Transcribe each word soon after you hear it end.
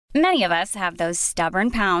Many of us have those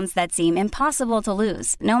stubborn pounds that seem impossible to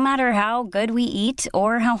lose, no matter how good we eat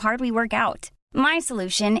or how hard we work out. My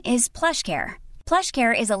solution is PlushCare.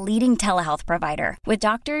 PlushCare is a leading telehealth provider with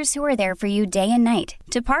doctors who are there for you day and night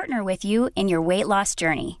to partner with you in your weight loss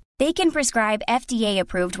journey. They can prescribe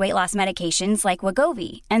FDA-approved weight loss medications like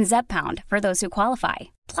Wegovy and Zepbound for those who qualify.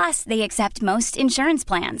 Plus, they accept most insurance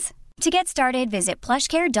plans. To get started, visit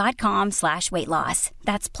plushcare.com/weightloss.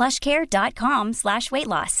 That's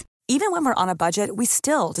plushcare.com/weightloss. Even when we're on a budget, we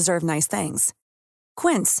still deserve nice things.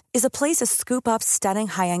 Quince is a place to scoop up stunning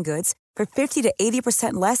high-end goods for 50 to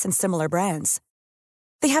 80% less than similar brands.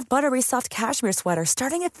 They have buttery soft cashmere sweaters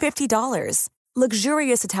starting at $50,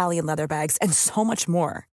 luxurious Italian leather bags, and so much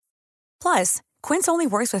more. Plus, Quince only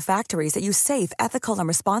works with factories that use safe, ethical, and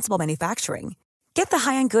responsible manufacturing. Get the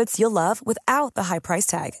high-end goods you'll love without the high price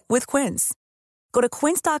tag with Quince. Go to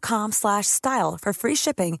quince.com/style for free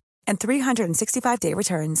shipping and 365-day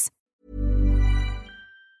returns.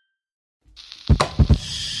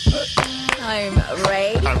 I'm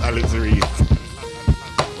Ray. I'm Alex Reed.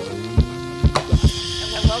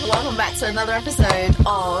 And welcome back to another episode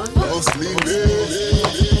of Mostly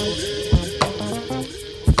Lit.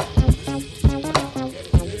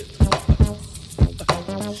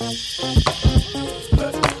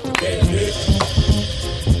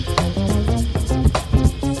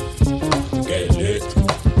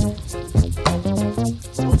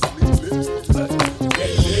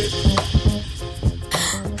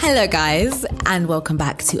 Hello guys, and welcome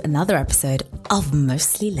back to another episode of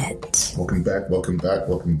Mostly Lit. Welcome back.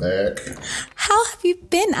 How have you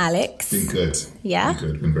been, Alex? Been good. Yeah?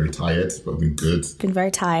 Been good. Been very tired, but been good. Been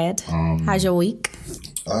very tired. How's your week?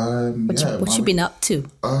 What you been up to?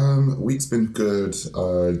 Week's been good.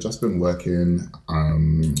 Just been working.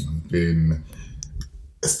 Been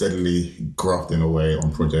steadily grafting away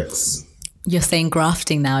on projects. You're saying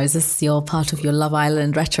grafting now. Is this your part of your Love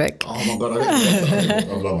Island rhetoric? Oh my God, I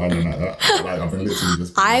Love Island like that. I've been literally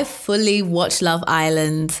just... I fully watch Love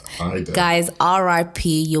Island. I don't. Guys,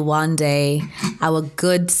 R.I.P. Yewande. Our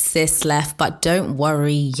good sis left, but don't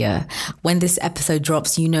worry. When this episode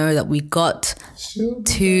drops, you know that we got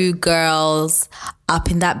two girls up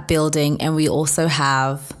in that building, and we also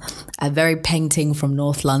have a very painting from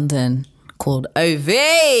North London called OV.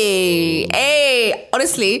 Hey,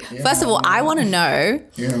 honestly, first of all, I want to know.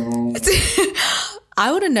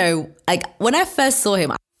 I want to know, like, when I first saw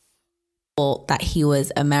him, I thought that he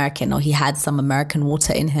was American or he had some American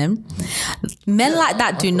water in him. Men like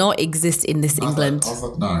that do not exist in this England. I was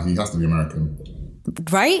like, nah, he has to be American.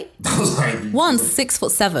 Right? I was like,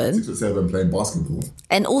 6'7". 6'7" playing basketball.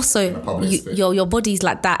 And also, your body's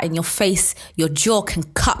like that, and your face, your jaw can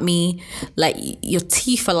cut me. Like, your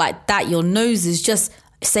teeth are like that. Your nose is just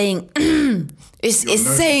saying, it's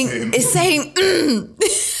saying.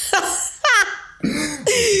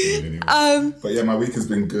 But yeah, my week has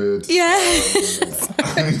been good. Yeah.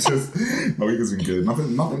 My week has been good.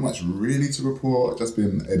 Nothing much really to report. Just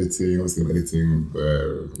been editing. Obviously, I'm editing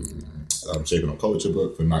Shaping Up Culture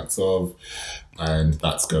book for Nights Of, and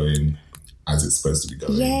that's going as it's supposed to be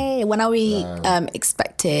going. Yay! When are we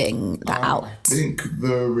expecting that out? I think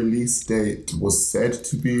the release date was said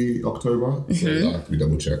to be October, so that have to be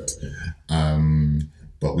double checked.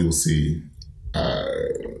 But we will see.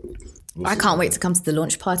 I can't wait to come to the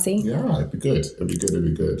launch party. Yeah, it'd be good.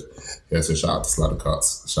 Yeah, so shout out to Slider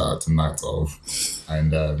Cuts, shout out to Night Of,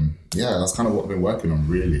 and that's kind of what I've been working on,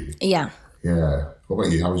 really. Yeah. What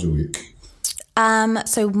about you? How was your week?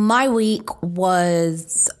 So my week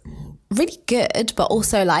was really good, but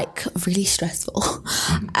also like really stressful,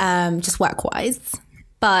 just work-wise.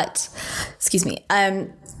 But, excuse me,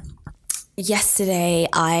 yesterday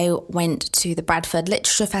I went to the Bradford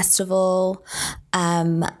Literature Festival,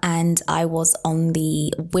 and I was on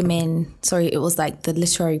the it was like the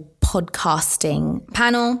literary podcasting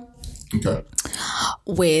panel. Okay.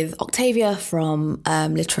 With Octavia from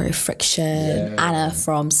Literary Friction, Anna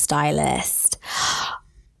from Stylist.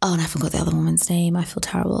 Oh, and I forgot the other woman's name. I feel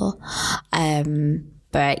terrible.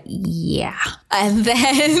 But yeah. And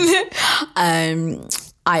then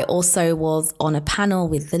I also was on a panel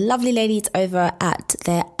with the lovely ladies over at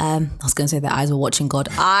their, I was going to say their eyes were watching God.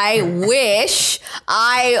 I wish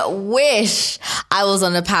I was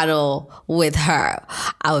on a panel with her,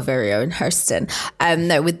 our very own Hurston.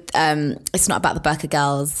 It's not about the Burqa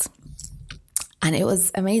girls. And it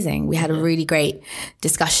was amazing. We had a really great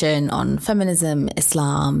discussion on feminism,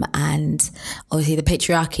 Islam, and obviously the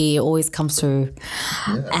patriarchy always comes through.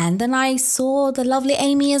 Yeah. And then I saw the lovely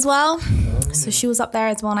Amy as well. So she was up there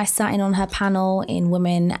as well, and I sat in on her panel in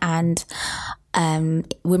women and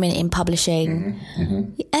women in publishing.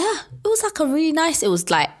 Yeah, was like a really nice, it was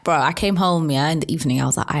like, bro, I came home, in the evening, I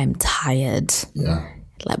was like, I am tired. Yeah.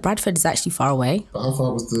 Like Bradford is actually far away. But how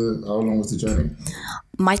long was the journey?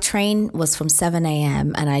 My train was from 7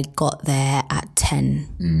 a.m. and I got there at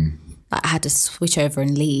 10. I had to switch over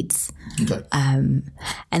in Leeds. Okay. And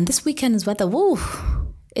this weekend's weather, woo,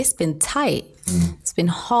 it's been tight. It's been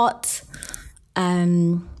hot.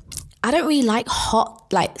 I don't really like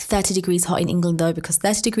hot, like 30 degrees hot in England though, because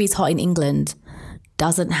 30 degrees hot in England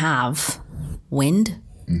doesn't have wind.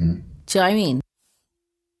 Do you know what I mean?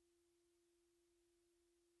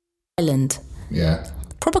 Island. Yeah.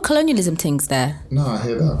 Proper colonialism things there. No, I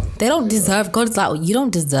hear that. They don't deserve, God's like, you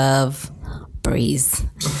don't deserve breeze.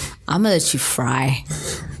 I'm gonna let you fry.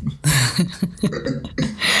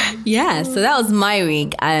 Yeah, so that was my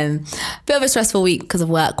week. Bit of a stressful week because of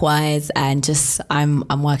work-wise, and just I'm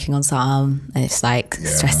working on something and it's like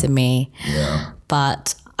stressing me. Yeah.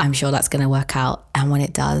 But I'm sure that's gonna work out, and when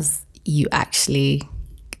it does, you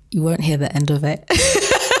won't hear the end of it.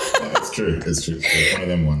 It's true. It's one of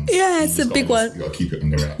them ones. Yeah, it's a big one. You gotta keep it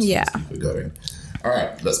on the wraps. Yeah. Just keep it going. All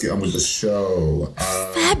right, let's get on with the show.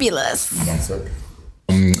 Fabulous. 1 sec.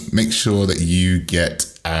 Make sure that you get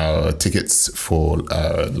our tickets for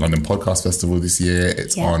London Podcast Festival this year.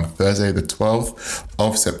 It's on Thursday, the 12th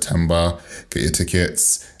of September. Get your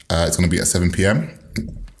tickets. It's going to be at 7 p.m.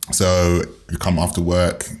 So you come after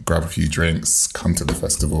work, grab a few drinks, come to the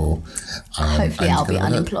festival. Hopefully I'll be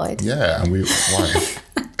unemployed. Yeah, and why?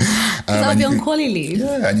 I'll be on quality leave.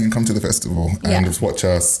 Yeah, and you can come to the festival and just watch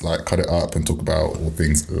us like cut it up and talk about all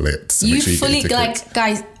things lit. So you fully, like,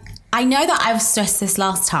 guys, I know that I've stressed this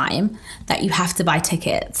last time that you have to buy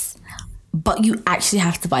tickets, but you actually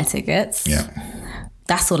have to buy tickets. Yeah.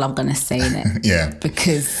 That's all I'm going to say in it. Yeah.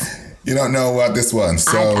 Because you don't know about this one.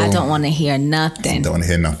 So I don't want to hear nothing. Don't want to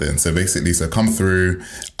hear nothing. So basically, come through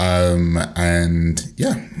and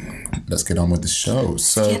yeah, let's get on with the show.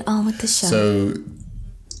 So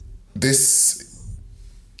this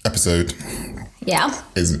episode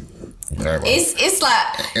is whatever. It's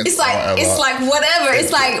like whatever.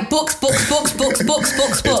 It's like books.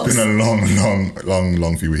 It's been a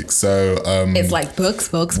long few weeks. So it's like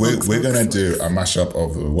books. We're gonna do a mashup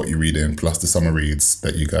of what you're reading plus the summer reads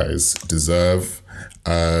that you guys deserve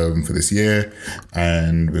for this year,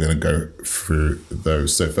 and we're gonna go through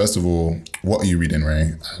those. So first of all, what are you reading,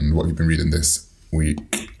 Ray, and what have you been reading this week?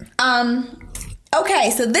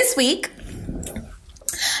 Okay, so this week,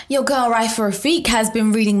 your girl Raifa Rafiq has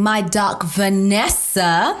been reading My Dark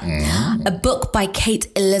Vanessa, a book by Kate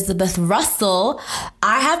Elizabeth Russell.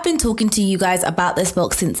 I have been talking to you guys about this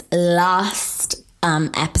book since last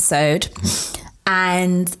episode,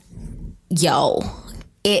 and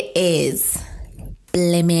it is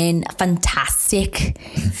blimmin' fantastic.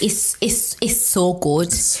 It's so good.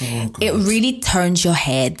 It's so good. It really turns your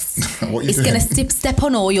heads. It's gonna step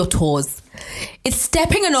on all your toes. It's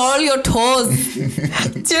stepping on all your toes. Do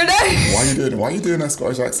you know? Why are you doing that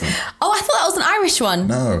Scottish accent? Oh, I thought that was an Irish one.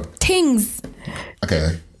 No. Tings.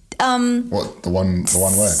 Okay. What the one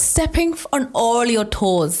word? Stepping on all your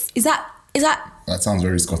toes. Is that? That sounds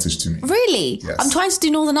very Scottish to me. Really? Yes. I'm trying to do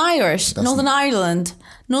Northern Irish. Northern Ireland.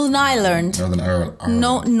 Northern Ireland.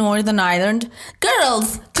 No, Northern Ireland.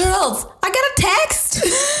 Girls, I got a text.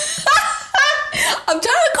 I'm trying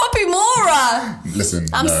to copy Maura. Listen,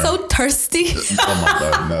 I'm so thirsty. Oh my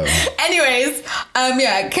God, no. Anyways,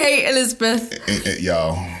 Kate Elizabeth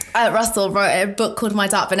Russell wrote a book called My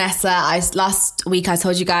Dark Vanessa. Last week I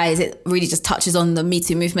told you guys it really just touches on the Me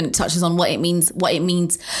Too movement. It touches on what it means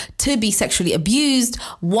to be sexually abused,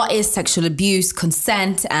 what is sexual abuse,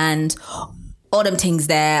 consent, and all them things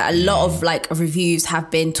there. A lot of reviews have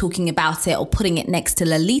been talking about it or putting it next to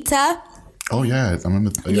Lolita. Oh yeah, I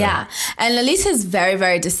remember. Yeah, and Lolita is very,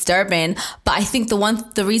 very disturbing. But I think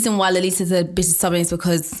the reason why Lolita is a bit disturbing is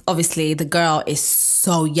because obviously the girl is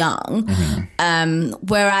so young. Mm-hmm.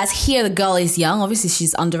 Whereas here the girl is young. Obviously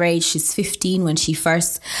she's underage. She's 15 when she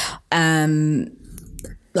first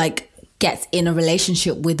gets in a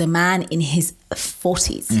relationship with a man in his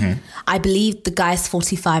 40s. Mm-hmm. I believe the guy's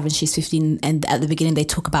 45 and she's 15. And at the beginning they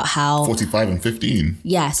talk about how 45 and 15.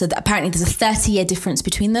 Yeah, so apparently there's a 30-year difference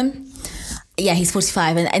between them. Yeah, he's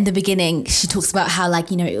 45, and in the beginning she talks about how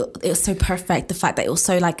it was so perfect, the fact that it was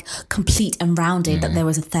so complete and rounded that there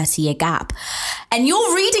was a 30-year gap, and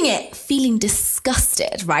you're reading it feeling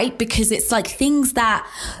disgusted, right? Because it's things that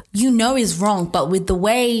is wrong, but with the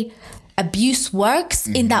way abuse works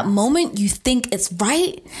in that moment, you think it's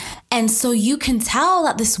right, and so you can tell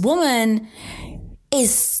that this woman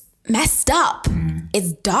is messed up.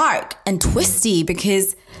 It's dark and twisty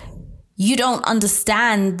because you don't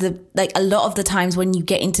understand a lot of the times when you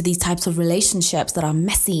get into these types of relationships that are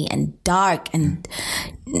messy and dark and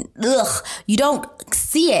you don't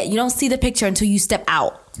see it. You don't see the picture until you step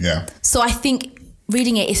out. Yeah. So I think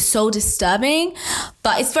reading it is so disturbing,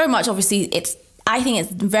 but it's very much, obviously, I think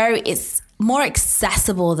it's more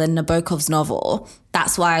accessible than Nabokov's novel.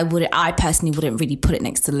 That's why I personally wouldn't really put it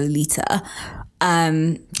next to Lolita.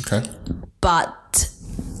 Okay. But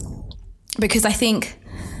because I think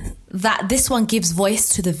that this one gives voice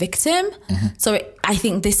to the victim. Mm-hmm. So I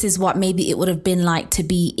think this is what maybe it would have been like to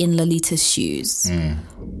be in Lolita's shoes.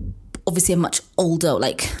 Obviously a much older,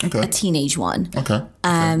 a teenage one. Okay.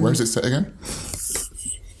 Where is it set again?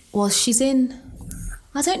 Well, she's in,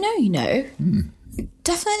 I don't know,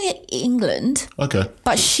 definitely England. Okay.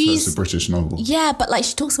 But so it's a British novel. Yeah, but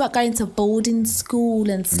she talks about going to boarding school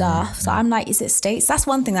and stuff. So I'm like, is it States? That's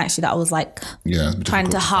one thing actually that I was trying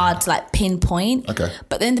to pinpoint. Okay.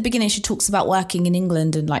 But then in the beginning she talks about working in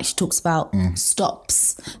England and she talks about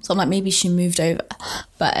stops. So I'm like, maybe she moved over.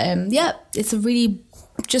 But it's a really,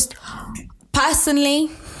 just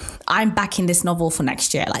personally, I'm backing this novel for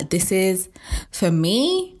next year. This is, for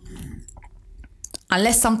me,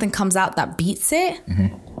 unless something comes out that beats it,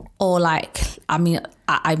 or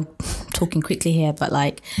I'm talking quickly here, but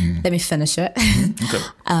let me finish it. Okay.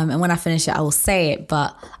 And when I finish it, I will say it,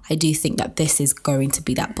 but I do think that this is going to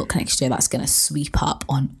be that book next year that's going to sweep up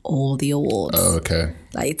on all the awards. Oh, okay.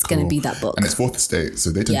 It's going to be that book. And it's Fourth Estate,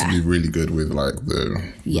 so they tend to be really good with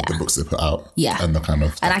the books they put out. Yeah. And the kind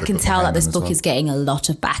of... And I can tell that this book is getting a lot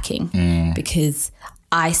of backing because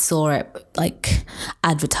I saw it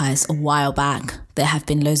advertised a while back. There have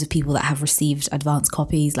been loads of people that have received advanced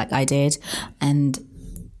copies like I did, and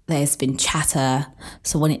there's been chatter.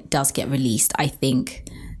 So when it does get released, I think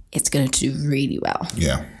it's going to do really well.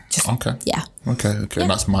 Yeah. Okay. Yeah. Okay. Yeah. And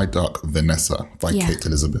that's My Dark Vanessa by Kate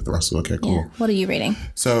Elizabeth Russell. Okay, cool. Yeah. What are you reading?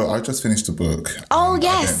 So I just finished a book. Oh,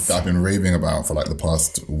 yes. I've been raving about for the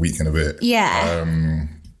past week and a bit. Yeah.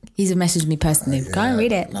 He's messaged me personally. Go and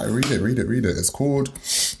read it. Read it. It's called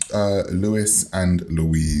Louis and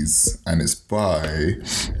Louise, and it's by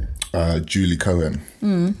Julie Cohen.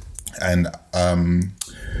 And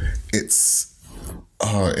it's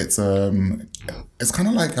kind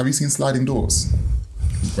of like, have you seen Sliding Doors?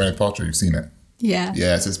 Gwyneth Paltrow, you've seen it? Yeah.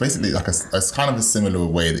 Yeah, so it's basically it's kind of a similar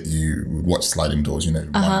way that you watch Sliding Doors,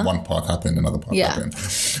 one part happened, another part happened.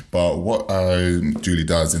 But what Julie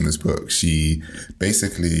does in this book, she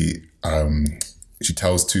basically, she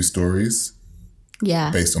tells two stories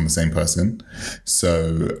based on the same person.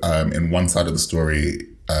 So in one side of the story,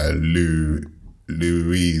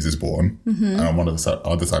 Louise is born, and on one of the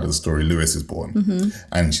other side of the story, Louis is born.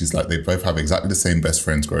 And she's like, they both have exactly the same best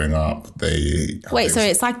friends growing up. So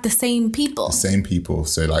it's the same people? The same people.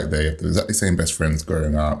 So they have the exactly same best friends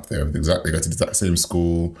growing up. They go to the exact same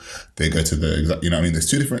school. They go to the exact, there's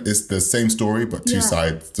two different, it's the same story, but two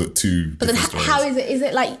sides, two But then stories. how is it? Is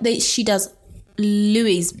it she does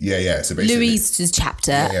Louis? Yeah. So basically, Louise's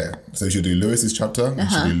chapter. Yeah. So she'll do Louis's chapter and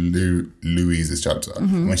she'll do Louise's chapter.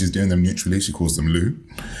 And when she's doing them mutually, she calls them Lou.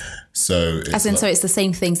 So it's so it's the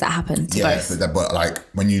same things that happen to both. But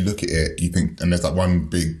when you look at it, you think, and there's one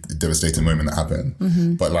big devastating moment that happened.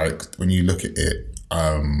 But when you look at it,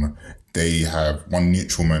 they have one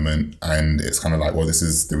neutral moment, and it's kind of well, this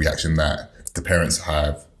is the reaction that the parents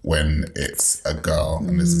have when it's a girl,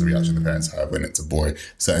 and this is the reaction the parents have when it's a boy.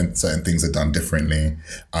 Certain things are done differently.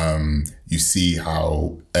 You see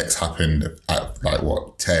how X happened at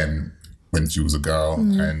 10 when she was a girl,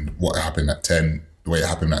 and what happened at 10, the way it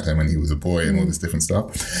happened at 10 when he was a boy, and all this different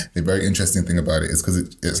stuff. The very interesting thing about it is because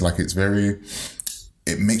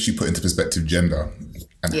it makes you put into perspective gender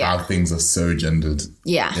and how things are so gendered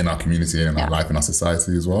in our community and in our life and our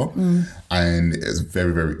society as well. And it's a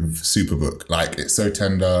very, very super book. It's so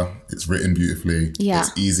tender. It's written beautifully. Yeah.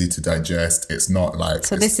 It's easy to digest. It's not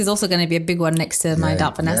So this is also going to be a big one next to My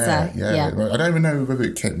Dark Vanessa. Yeah. I don't even know whether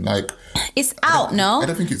it came It's out, no? I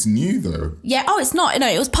don't think it's new though. Yeah. Oh, it's not. No,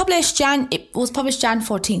 it was published Jan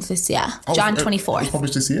 14th this year. Jan 24th. It was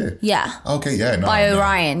published this year? Yeah. Okay, yeah. No, by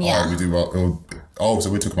Orion, Oh, we do well. Oh,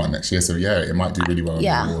 so we're talking about next year. So it might do really well in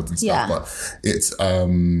the awards and stuff. But it's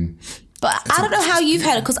But I don't know how you've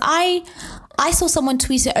heard it, because I saw someone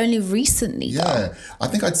tweet it only recently. Yeah, I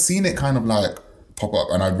think I'd seen it kind of pop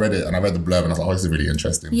up, and I read it, and I read the blurb, and I was like, oh, this is really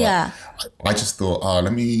interesting. Yeah. But I just thought, I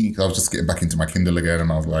was just getting back into my Kindle again,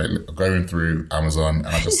 and I was going through Amazon, and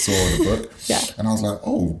I just saw the book. And I was like,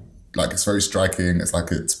 oh, like it's very striking. It's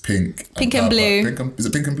like it's pink and blue. Is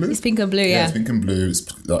it pink and blue? It's pink and blue, yeah. It's pink and blue.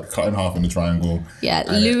 It's like cut in half in a triangle. Yeah,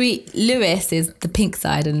 Lewis is the pink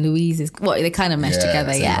side and Louise is they kind of mesh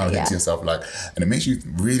together. So you kind of think to yourself like, and it makes you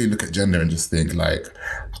really look at gender and just think like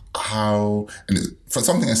how, and for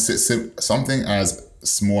something as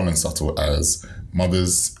small and subtle as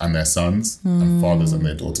mothers and their sons and fathers and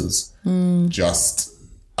their daughters, just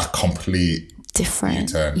a complete different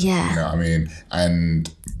turn. Yeah, you know what I mean? And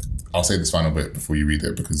I'll say this final bit before you read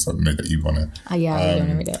it because I know that you want to. I really want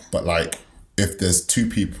to read it. But like, if there's two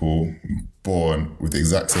people born with the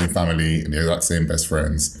exact same family and the exact same best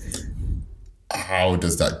friends, how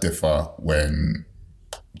does that differ when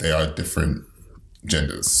they are different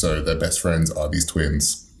genders? So their best friends are these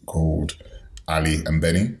twins called Ali and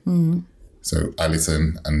Benny. So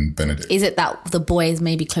Alison and Benedict. Is it that the boy is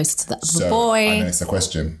maybe closer to the boy? And then it's a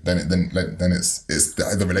question. Then it's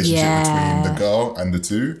the relationship between the girl and the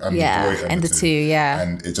two, and the boy and the two. Yeah.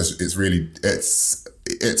 And it's really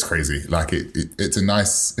it's crazy. Like it's a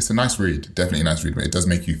nice read, definitely a nice read, but it does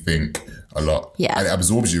make you think a lot. Yeah. And it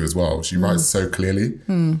absorbs you as well. She writes so clearly.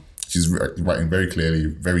 She's writing very clearly,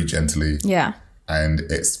 very gently. Yeah. And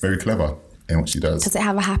it's very clever in what she does. Does it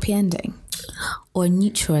have a happy ending? Or a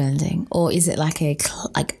neutral ending? Or is it like a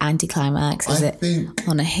anticlimax? Is it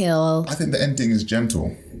on a hill? I think the ending is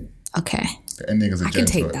gentle. Okay. The ending is I can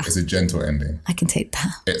take that. It's a gentle ending. I can take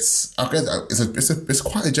that. It's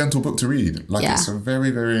quite a gentle book to read. Like it's a very,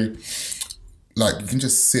 very, like you can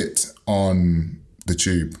just sit on the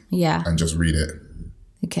tube and just read it.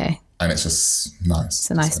 Okay. And it's just nice.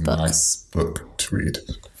 It's a nice book. Nice book to read.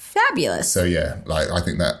 Fabulous. So yeah, like I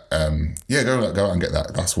think that go out and get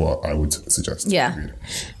that. That's what I would suggest. Yeah.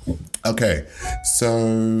 Read. Okay,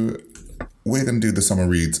 so we're gonna do the summer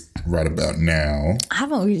reads right about now. I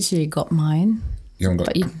haven't really got mine. You haven't got,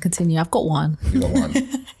 but you can continue. I've got one. You got one.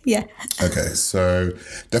 Yeah. Okay, so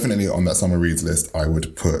definitely on that summer reads list, I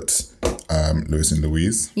would put Lewis and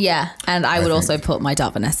Louise. Yeah, and I would also put My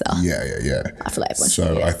Dark Vanessa. Yeah. I feel like everyone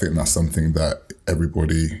should. So I think that's something that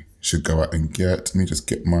everybody should go out and get. Let me just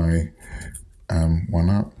get my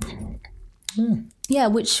one up. Yeah,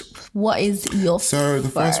 what is your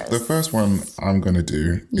the first one I'm going to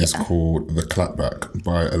do is called The Clapback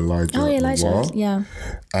by Elijah. Oh, Elijah, Noir. yeah.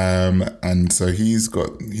 And so he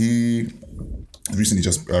recently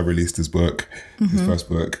just released his book, his first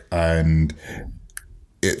book, and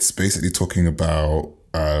it's basically talking about,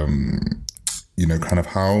 kind of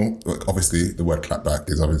how, like, obviously the word clapback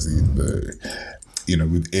is obviously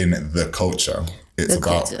within the culture. It's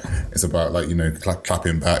about like,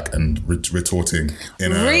 clapping back and retorting.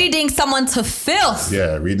 Reading someone to filth.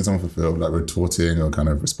 Yeah, reading someone to filth, like retorting or kind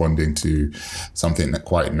of responding to something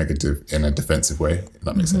quite negative in a defensive way, if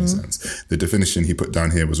that makes any sense. The definition he put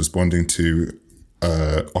down here was responding to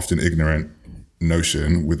often ignorant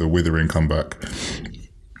notion with a withering comeback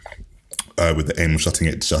with the aim of shutting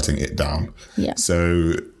it down. Yeah.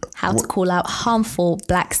 So how to call out harmful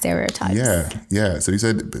black stereotypes. Yeah. So he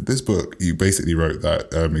said this book, he basically wrote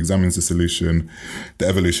that examines the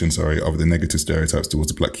evolution of the negative stereotypes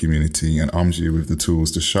towards the black community and arms you with the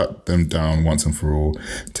tools to shut them down once and for all,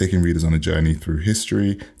 taking readers on a journey through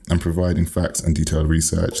history and providing facts and detailed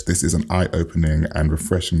research. This is an eye-opening and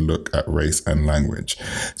refreshing look at race and language.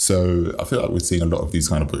 So I feel like we're seeing a lot of these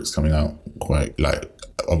kind of books coming out quite like,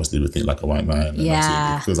 obviously we think Like a White Man.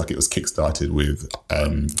 Yeah. It feels like it was kickstarted with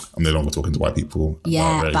I'm no longer talking to white people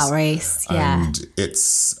about race. Yeah. And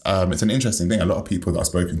it's an interesting thing. A lot of people that I've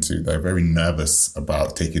spoken to, they're very nervous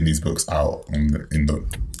about taking these books out in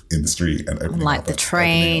the street and opening like the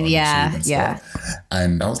train. Yeah.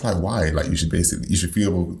 And I was like, why? Like you should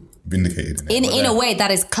feel vindicated in a way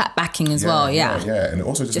that is clapbacking as well. Yeah. And it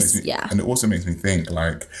also makes me think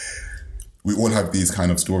like we all have these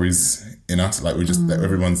kind of stories in us. Like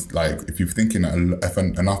everyone's like, if you're thinking if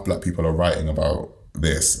enough black people are writing about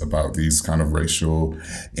these kind of racial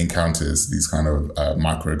encounters, these kind of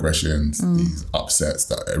microaggressions, these upsets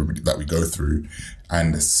that we go through,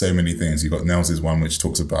 and there's so many things. You got Nels' one which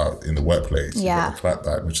talks about in the workplace. Yeah. You got the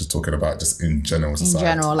clapback, which is talking about just in general society.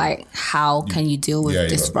 In general, like how can you deal with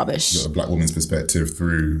this rubbish? You got the black woman's perspective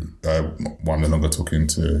through one no longer talking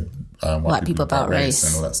to white people about race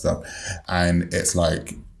and all that stuff. And it's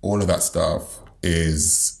like all of that stuff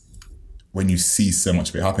is, when you see so much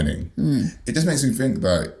of it happening, it just makes me think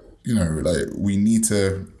that, like we need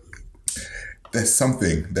to, there's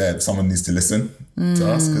something there that someone needs to listen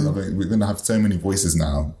to us, because we're going to have so many voices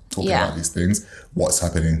now talking about these things. What's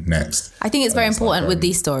happening next? I think it's very important with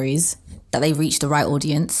these stories that they reach the right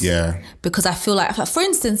audience. Yeah. Because I feel like, for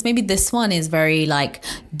instance, maybe this one is very like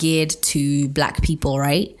geared to Black people,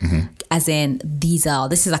 right? As in,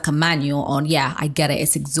 this is like a manual on, yeah, I get it.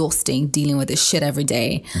 It's exhausting dealing with this shit every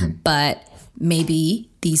day. But maybe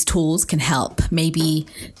these tools can help. Maybe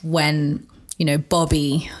when, you know,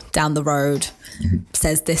 Bobby down the road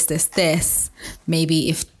says this, maybe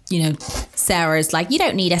if, you know, Sarah's like, you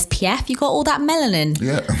don't need SPF, you got all that melanin.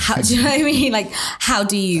 Yeah. How do you know what I mean? Like, how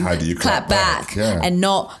do you clap back? Yeah. And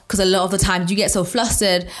not, because a lot of the times you get so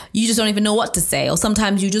flustered, you just don't even know what to say. Or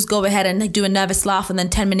sometimes you just go ahead and do a nervous laugh, and then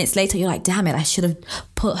 10 minutes later you're like, damn it, I should have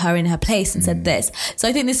put her in her place and said this. So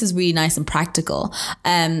I think this is really nice and practical.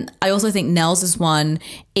 I also think Nell's one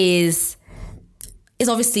is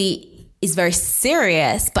obviously is very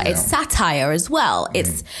serious, but it's satire as well.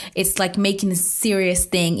 It's like making this serious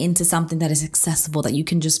thing into something that is accessible, that you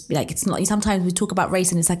can just be like, it's not, sometimes we talk about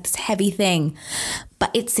race and it's like this heavy thing,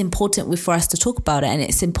 but it's important for us to talk about it, and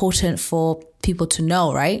it's important for people to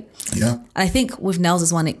know, right? Yeah. And I think with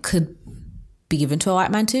Nell's one, it could be given to a white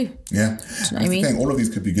man too. Yeah. Do you know what I mean? The thing, all of these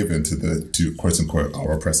could be given to quote unquote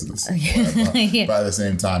our oppressors. Yeah. But at the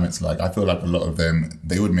same time, it's like, I feel like a lot of them,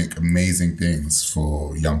 they would make amazing things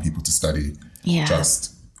for young people to study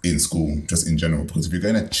just in school, just in general. Because if you're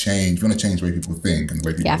going to change, if you want to change the way people think and the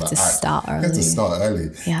way people act, start early. You have to start early.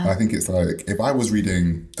 Yeah. And I think it's like, if I was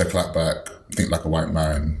reading The Clapback, Think Like a White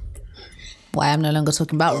Man, Why I'm No Longer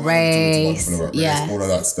Talking About Race. Yeah. All of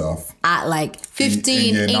that stuff. At like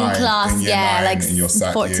 15 in class, in year 9, like in your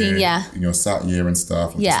SAT 14, year, in your SAT year and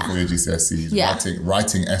stuff, for your GCSEs,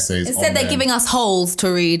 writing essays. Instead, they're giving us Holes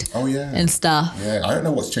to read. Oh yeah, and stuff. Yeah, I don't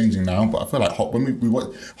know what's changing now, but I feel like when we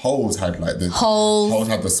watched, Holes had like the Holes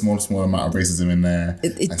had the small amount of racism in there.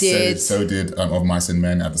 It did. So did Of Mice and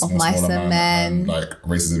Men had the small amount like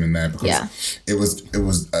racism in there, because it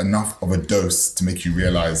was enough of a dose to make you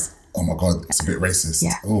realize, oh my God, it's a bit racist.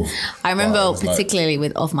 Yeah. Ooh. I remember particularly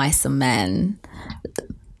with Of Mice and Men,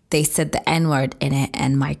 they said the N-word in it,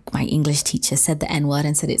 and my English teacher said the N-word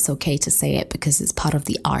and said it's okay to say it because it's part of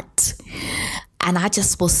the art. And I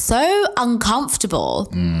just was so uncomfortable,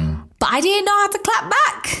 but I didn't know how to clap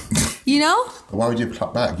back, you know? Why would you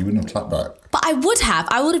clap back? You wouldn't have clapped back. But I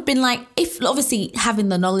would have been like, if obviously having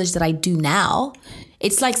the knowledge that I do now,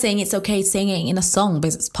 it's like saying it's okay singing in a song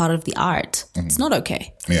because it's part of the art. It's not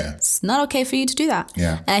okay. Yeah. It's not okay for you to do that.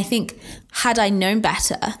 Yeah. And I think had I known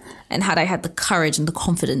better and had I had the courage and the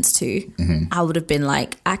confidence to, I would have been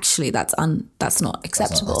like, actually, that's not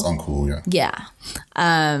acceptable. That's uncool, yeah.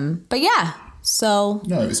 Yeah. But yeah, so.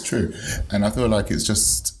 No, it's true. And I feel like it's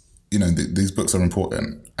just, you know, these books are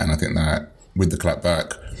important. And I think that with The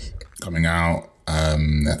Clapback coming out, I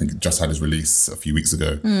think it just had its release a few weeks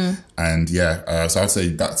ago. And so I'd say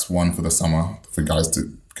that's one for the summer for guys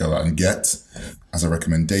to go out and get as a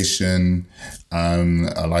recommendation.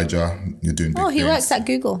 Elijah, you're doing big things. He works at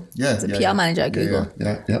Google. Yeah. He's a PR manager at Google.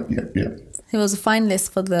 Yeah. He was a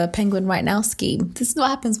finalist for the Penguin Right Now scheme. This is what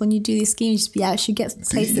happens when you do these schemes. You should get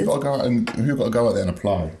places. You've got to go out there and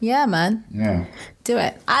apply. Yeah, man. Yeah. Do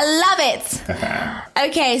it. I love it.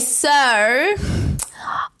 Okay, so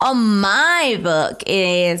on my book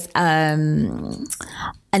is a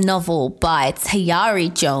novel by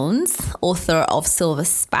Tayari Jones, author of Silver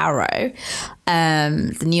Sparrow,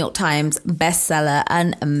 the New York Times bestseller,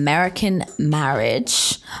 An American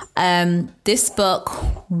Marriage. This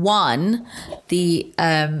book won the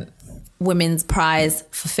Women's Prize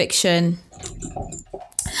for Fiction,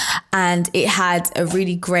 and it had a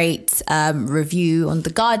really great review on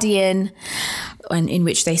The Guardian, in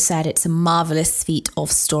which they said it's a marvelous feat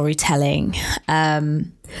of storytelling.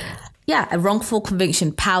 A wrongful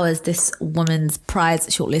conviction powers this Women's Prize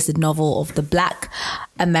shortlisted novel of the Black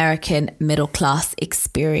American middle class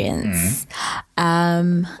experience.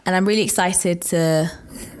 And I'm really excited to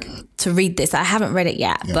read this. I haven't read it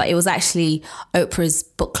yet, but it was actually Oprah's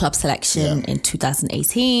book club selection in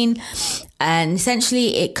 2018. And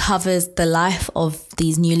essentially it covers the life of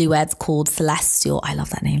these newlyweds called Celestial. I love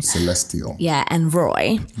that name. Celestial. Yeah, and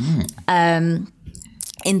Roy.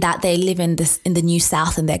 In that they live in the New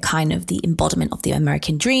South, and they're kind of the embodiment of the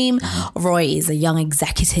American dream. Roy is a young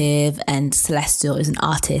executive, and Celestial is an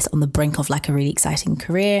artist on the brink of like a really exciting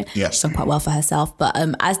career. She's done quite well for herself. But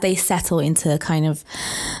as they settle into kind of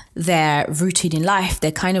their routine in life,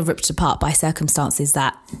 they're kind of ripped apart by circumstances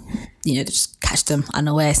that, you know, just catch them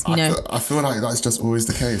unawares, you know. I feel like that's just always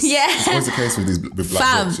the case. Yeah. It's always the case with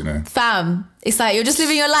black books, you know. Fam. It's like you're just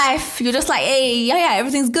living your life. You're just like, hey, yeah,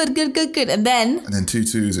 everything's good. And then 2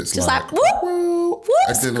 twos, it's just like whoop,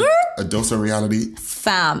 a dose of reality.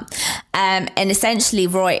 Fam. And essentially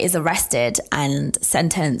Roy is arrested and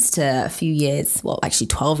sentenced to a few years, well, actually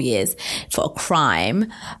 12 years for a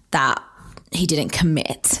crime that he didn't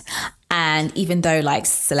commit. And even though like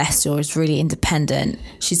Celestial is really independent,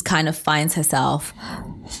 she's kind of finds herself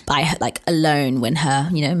alone when her,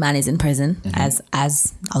 man is in prison, as I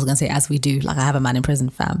was going to say, as we do, like I have a man in prison,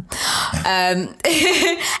 fam. And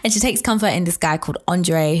she takes comfort in this guy called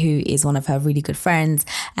Andre, who is one of her really good friends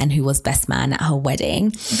and who was best man at her wedding.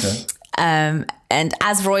 Okay. And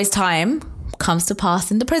as Roy's time comes to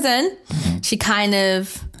pass in the prison, she kind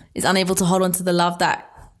of is unable to hold on to the love that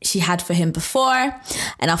she had for him before.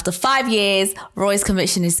 And after 5 years, Roy's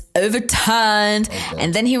conviction is overturned. Okay.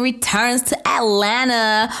 And then he returns to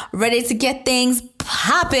Atlanta, ready to get things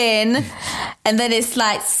popping. And then it's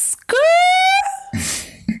like, screw.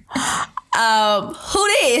 Who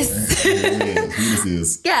this? Who this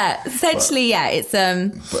is? Yeah, essentially, it's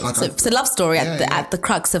it's a love story at the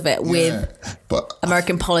crux of it with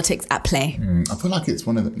American politics at play. I feel like it's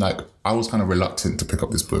one of the, I was kind of reluctant to pick up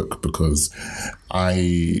this book because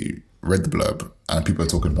I read the blurb and people were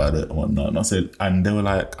talking about it and whatnot, and they were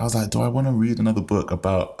like, I was like, do I want to read another book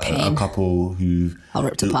about a couple who was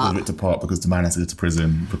ripped apart because the man has to go to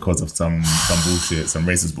prison because of some bullshit, some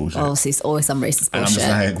racist bullshit. Oh, so it's always some racist bullshit.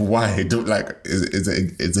 And I'm just like, why?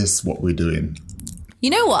 Is this what we're doing? You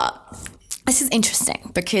know what? This is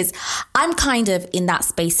interesting because I'm kind of in that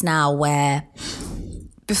space now where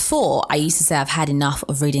before I used to say I've had enough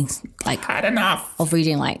of reading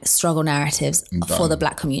struggle narratives for the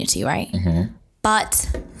black community, right? Mm-hmm. But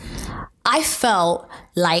I felt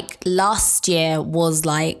like last year was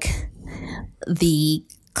like the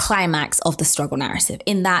climax of the struggle narrative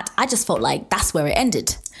in that I just felt like that's where it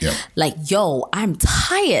ended. Yep. Like, yo, I'm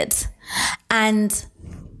tired. And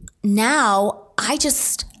now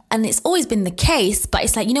and it's always been the case, but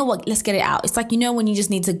it's like, you know what, let's get it out. It's like, when you just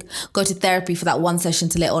need to go to therapy for that one session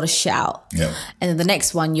to let all the shit out. Yeah. And then the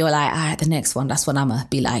next one, you're like, all right, the next one, that's when I'm going to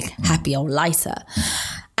be like happy or lighter.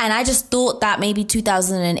 And I just thought that maybe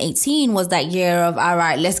 2018 was that year of, all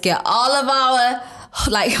right, let's get all of our,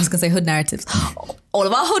 like I was going to say hood narratives, all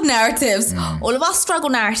of our hood narratives, all of our struggle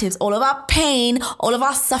narratives, all of our pain, all of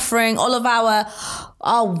our suffering, all of our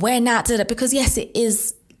we're not did it. Because yes,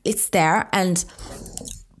 it's there.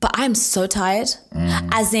 But I'm so tired,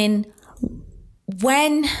 as in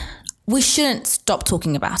when we shouldn't stop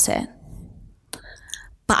talking about it,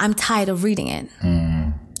 but I'm tired of reading it.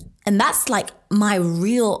 And that's like my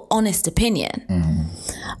real honest opinion.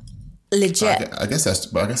 Legit. I guess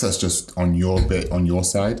that's just on your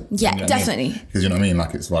side. Yeah, definitely. Because you know what I mean?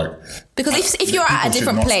 Like it's like... Because if you're at a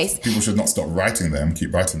different place... People should not stop writing them,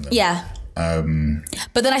 keep writing them. Yeah.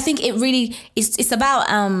 But then I think it really it's about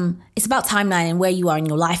timeline and where you are in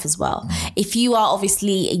your life as well. If you are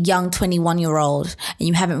obviously a young 21-year-old and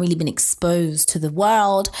you haven't really been exposed to the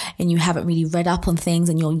world and you haven't really read up on things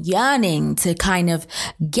and you're yearning to kind of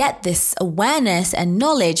get this awareness and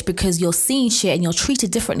knowledge because you're seeing shit and you're treated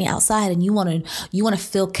differently outside and you want to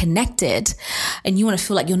feel connected and you want to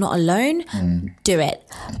feel like you're not alone, do it.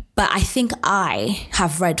 But I think I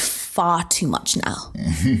have read far too much now.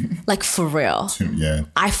 Like for real. Yeah.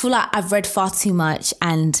 I feel like I've read far too much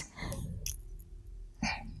and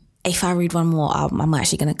if I read one more, I'm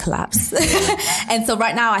actually going to collapse. And so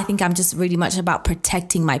right now I think I'm just really much about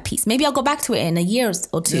protecting my peace. Maybe I'll go back to it in a year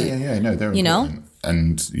or two. Yeah. No, they're important.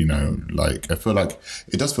 And, I feel like,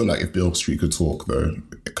 it does feel like if Beale Street could talk though,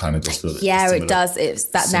 it kind of just feels like it does. It's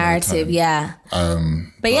that narrative, time. Yeah.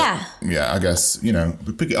 But yeah. Yeah, I guess, we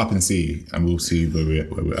pick it up and see, and we'll see where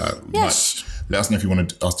we're at. Yeah. Let us know if you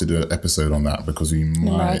wanted us to do an episode on that because we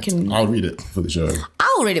might. I'll read it for the show.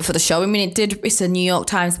 I'll read it for the show. I mean, it's a New York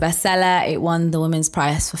Times bestseller. It won the Women's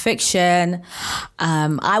Prize for Fiction.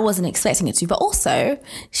 I wasn't expecting it to, but also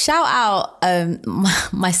shout out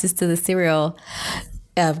my sister, the serial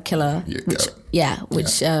killer,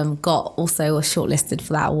 which got also was shortlisted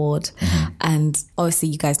for that award. And obviously,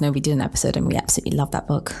 you guys know we did an episode and we absolutely love that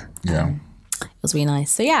book. Yeah. It was really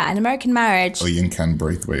nice. So yeah, An American Marriage. Ian Can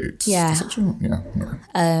Braithwaite. Yeah. Yeah.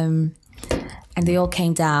 And they all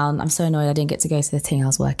came down. I'm so annoyed I didn't get to go to the thing. I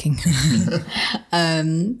was working.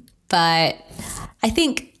 But I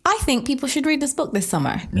think people should read this book this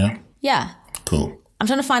summer. Yeah. Yeah. Cool. I'm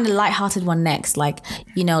trying to find a lighthearted one next. After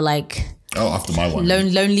my one.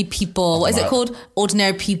 Lonely People. What is it called?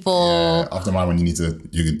 Ordinary People. Yeah, after my one,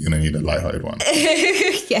 you're gonna need a lighthearted one.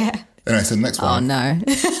 Yeah. Anyway, so the next one. Oh no.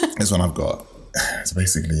 This one I've got So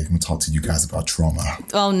basically, I'm going to talk to you guys about trauma.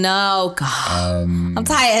 Oh no, God, I'm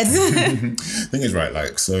tired. Thing is, right?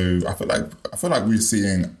 Like, so I feel like we're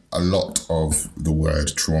seeing a lot of the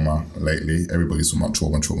word trauma lately. Everybody's talking about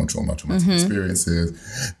trauma experiences.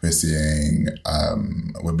 We're seeing,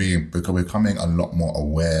 we're becoming a lot more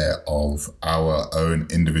aware of our own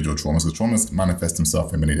individual traumas. So traumas manifest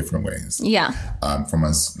themselves in many different ways. Yeah. From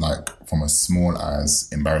as small as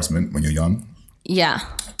embarrassment when you're young. Yeah.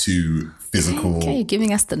 To physical. Okay, you're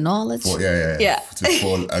giving us the knowledge. Yeah. To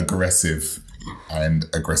full aggressive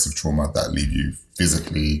trauma that leave you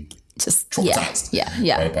physically just traumatized.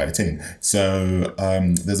 Yeah. By the team. So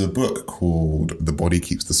there's a book called The Body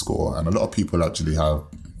Keeps the Score, and a lot of people actually have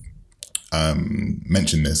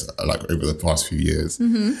mentioned this like over the past few years,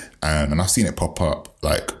 and I've seen it pop up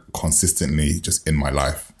like consistently just in my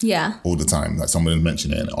life. Yeah. All the time. Like someone's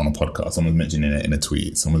mentioning it on a podcast, someone's mentioning it in a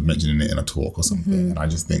tweet, someone's mentioning it in a talk or something, and I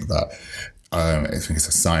just think that I think it's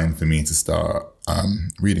a sign for me to start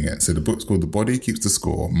reading it. So the book's called The Body Keeps the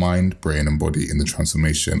Score, Mind, Brain and Body in the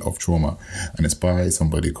Transformation of Trauma. And it's by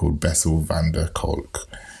somebody called Bessel van der Kolk.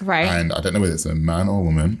 Right. And I don't know whether it's a man or a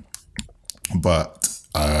woman, but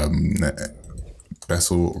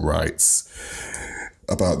Bessel writes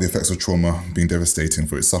about the effects of trauma being devastating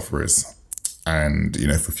for its sufferers and, you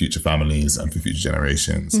know, for future families and for future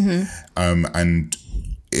generations. And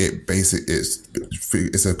it's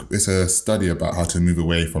a study about how to move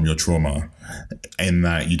away from your trauma, in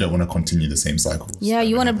that you don't want to continue the same cycle. Yeah,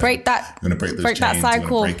 you want to break that. You want to break those break chains, that cycle.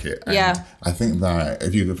 You want to break it. And yeah, I think that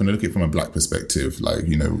if you look at it from a Black perspective, like,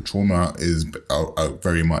 you know, trauma is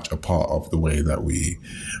very much a part of the way that we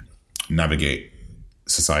navigate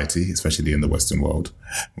society, especially in the Western world.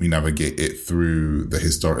 We navigate it through the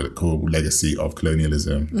historical legacy of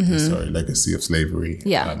colonialism, legacy of slavery,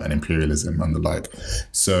 and imperialism and the like.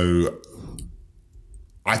 So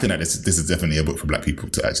I think that this is definitely a book for Black people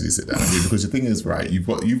to actually sit down and read, because the thing is, right, you've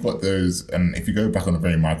got those, and if you go back on a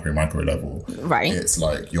very micro level, right, it's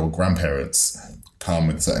like your grandparents come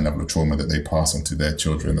with a certain level of trauma that they pass on to their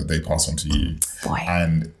children, that they pass on to you. Boy.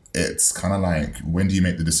 And it's kind of like, when do you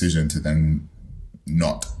make the decision to then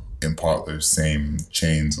not impart those same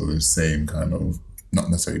chains or those same kind of,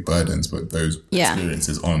 not necessarily burdens, but those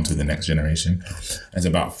experiences on to the next generation? It's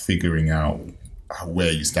about figuring out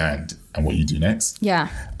where you stand and what you do next. Yeah.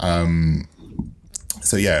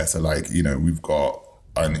 So like, you know, we've got,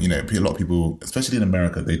 and you know, a lot of people, especially in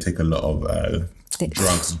America, they take a lot of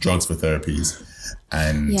drugs for therapies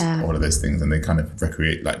and all of those things, and they kind of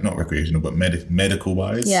not recreational, but medical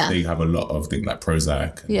wise, they have a lot of things like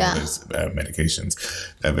Prozac and all those medications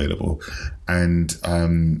available, and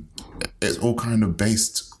it's all kind of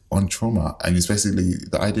based on trauma. And especially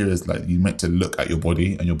the idea is like, you're meant to look at your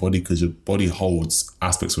body, and your body, because your body holds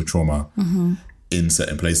aspects of trauma in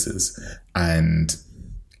certain places, and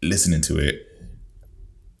listening to it.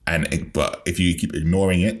 But if you keep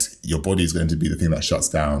ignoring it, your body is going to be the thing that shuts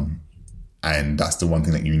down. And that's the one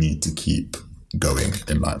thing that you need to keep going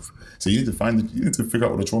in life. So you need to figure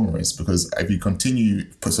out what the trauma is, because if you continue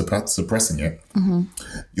suppressing it,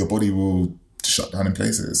 your body will shut down in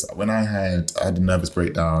places. When I had a nervous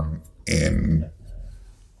breakdown in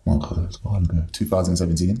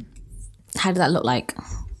 2017. How did that look like?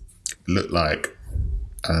 Looked like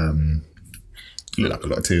a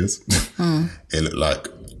lot of tears. It looked like,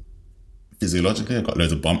 physiologically, I got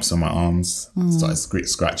loads of bumps on my arms, started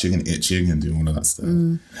scratching and itching and doing all of that stuff.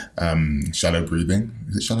 Shallow breathing.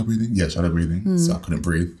 Is it shallow breathing? Yeah, shallow breathing. So I couldn't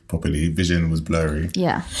breathe properly. Vision was blurry.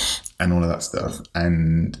 Yeah. And all of that stuff.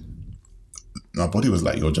 And my body was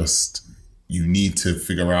like, you need to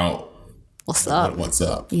figure out what's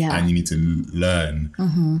up. Yeah. And you need to learn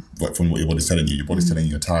from what your body's telling you. Your body's telling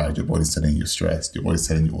you you're tired. Your body's telling you you're stressed. Your body's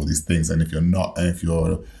telling you all these things. And if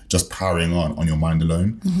you're just powering on your mind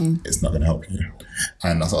alone, it's not going to help you.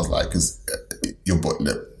 And that's what I was like, because your body,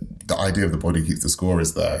 the idea of the body keeps the score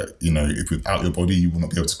is that, you know, if without your body, you will not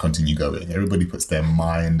be able to continue going. Everybody puts their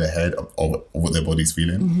mind ahead of what their body's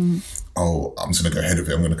feeling. Oh, I'm just going to go ahead of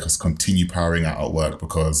it. I'm going to continue powering out at work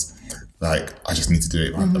because, like, I just need to do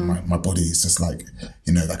it. My body is just like,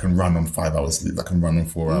 you know, I can run on 5 hours sleep. I can run on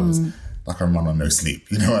 4 hours. I can run on no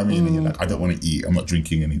sleep. You know what I mean? And you're like, I don't want to eat. I'm not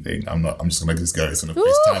drinking anything. I'm just going to just go. It's going to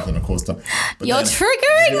waste time. It's going to cause time. But you're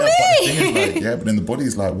triggering me. But then the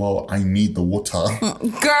body's like, well, I need the water.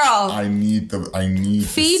 Girl. I need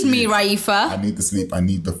feed me, Raifa. I need the sleep. I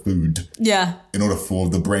need the food. Yeah. In order for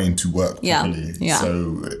the brain to work properly. Yeah.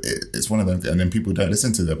 So it's one of them. And then people don't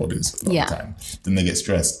listen to their bodies all the time. Then they get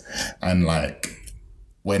stressed. And like,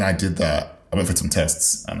 when I did that, I went for some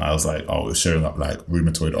tests and I was like, it was showing up like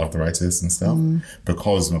rheumatoid arthritis and stuff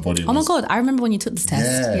because my body was... Oh my God, I remember when you took this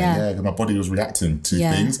test. Yeah, my body was reacting to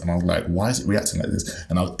things and I was like, why is it reacting like this?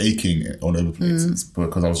 And I was aching all over places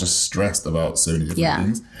because I was just stressed about so many different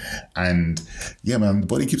things. And yeah, man, the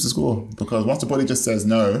body keeps the score because once the body just says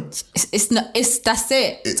no... That's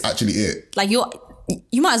it. It's actually it. Like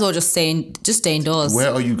you might as well just stay indoors.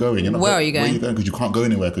 Where are you going? Where are you going? Because you can't go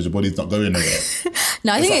anywhere because your body's not going anywhere.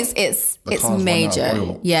 No, I think it's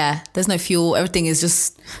major. Yeah, there's no fuel. Everything is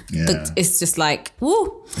just, it's just like,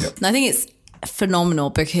 woo. Yep. And I think it's phenomenal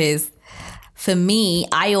because for me,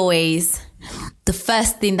 the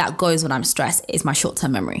first thing that goes when I'm stressed is my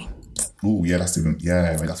short-term memory. Oh, yeah, that's when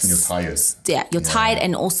you're tired. Yeah, you're tired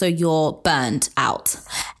and also you're burned out.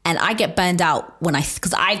 And I get burned out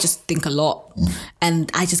because I just think a lot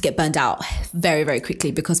and I just get burned out very, very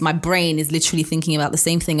quickly because my brain is literally thinking about the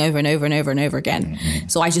same thing over and over and over and over again. Mm-hmm.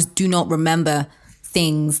 So I just do not remember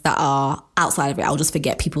things that are outside of it. I'll just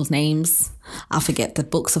forget people's names. I'll forget the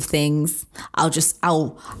books of things.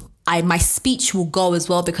 My speech will go as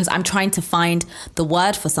well because I'm trying to find the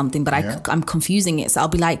word for something, but I'm confusing it. So I'll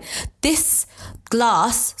be like, this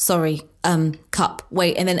glass, cup,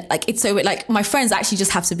 wait. And then like, it's so like my friends actually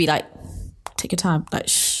just have to be like, take your time. Like,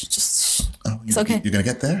 shh. Oh, it's okay. You're going to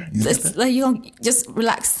get there? Like, you're going to just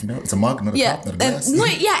relax. You know, it's a mug, not a cup, not a glass.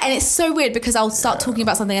 And it's so weird because I'll start talking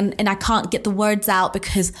about something and I can't get the words out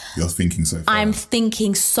because you're thinking so fast. I'm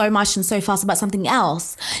thinking so much and so fast about something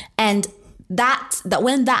else. And that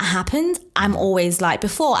when that happened, I'm always like,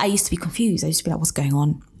 before I used to be confused. I used to be like, what's going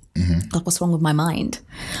on? Mm-hmm. Like, what's wrong with my mind?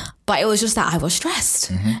 But it was just that I was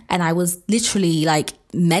stressed and I was literally like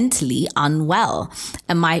mentally unwell.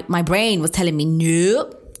 And my brain was telling me,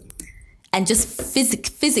 nope. And just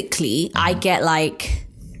physically, I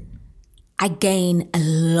gain a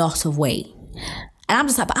lot of weight. And I'm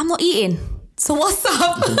just like, but I'm not eating. So what's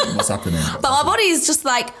up? What's happening? But my body is just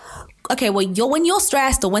like, okay, well, when you're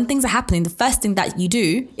stressed or when things are happening, the first thing that you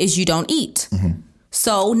do is you don't eat. Mm-hmm.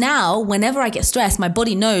 So now, whenever I get stressed, my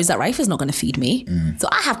body knows that Raifa's not going to feed me. So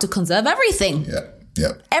I have to conserve everything.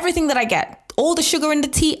 Yeah. Everything that I get. All the sugar in the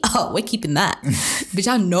tea, we're keeping that. Bitch,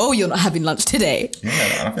 I know you're not having lunch today. Yeah,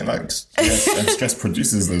 and I think like stress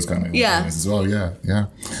produces those kind of things as well. Yeah.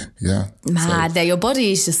 Mad, your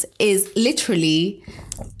body is literally...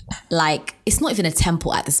 like, it's not even a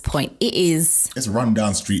temple at this point. It's run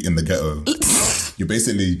down street in the ghetto. You're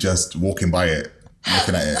basically just walking by it,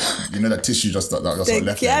 looking at it. You know that tissue just that's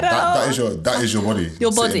left there. That is your body.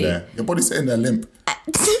 Your body. Your body's sitting there limp.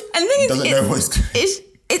 And the doesn't know what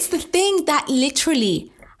it's the thing that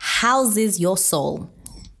literally houses your soul.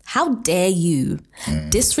 How dare you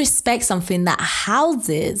disrespect something that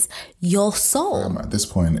houses your soul? At this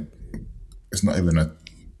point, it's not even a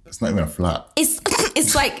flat.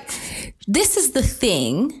 It's like, this is the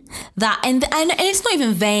thing that, and it's not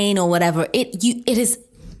even vain or whatever. It is.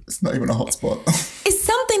 It's not even a hotspot. It's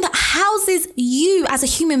something that houses you as a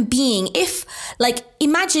human being. If, like,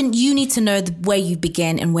 imagine you need to know where you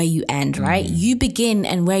begin and where you end, right? You begin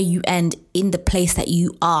and where you end in the place that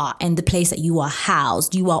you are and the place that you are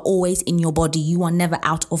housed. You are always in your body. You are never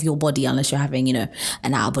out of your body unless you're having, an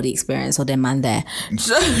out-of-body experience or them man there. And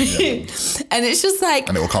it's just like...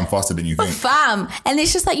 and it will come faster than you think. Fam. And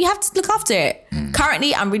it's just like, you have to look after it.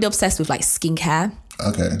 Currently, I'm really obsessed with, like, skincare.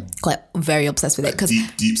 Okay. Like, very obsessed with it. Cause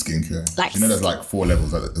deep skincare. Like, there's like 4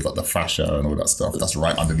 levels. There's like the fascia and all that stuff. That's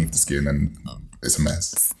right underneath the skin and it's a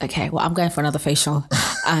mess. Okay, well, I'm going for another facial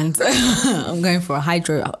and I'm going for I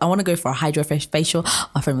want to go for a hydro facial.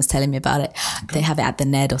 My friend was telling me about it. Okay. They have it at the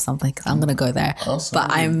Ned or something. I'm going to go there. Awesome.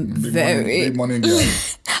 But I'm big money girl.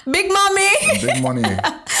 Big mommy. Big money.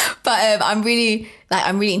 But I'm really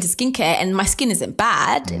into skincare and my skin isn't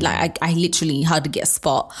bad. Like I literally hardly get a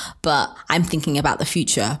spot, but I'm thinking about the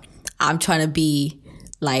future. I'm trying to be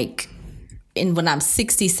like, when I'm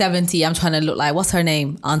 60, 70, I'm trying to look like, what's her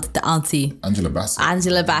name? The auntie. Angela Bassett.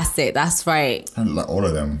 Angela Bassett, that's right. I look like all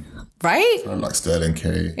of them. Right? I like Sterling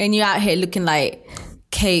K. And you're out here looking like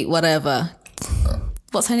Kate, whatever.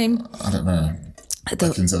 What's her name? I don't know.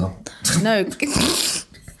 Beckinsale. No.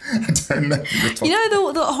 I don't know. You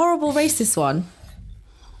know the horrible racist one?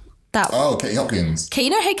 Kate Hopkins. You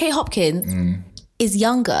know Kate Hopkins is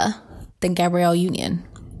younger than Gabrielle Union.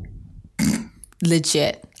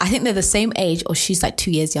 Legit. I think they're the same age or she's like 2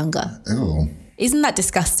 years younger. Ew. Isn't that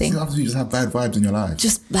disgusting? You just have bad vibes in your life.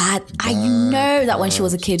 Just bad. You know that when she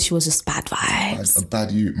was a kid, she was just bad vibes. A bad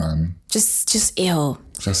youth, man. Just ill.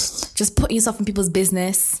 Just putting yourself in people's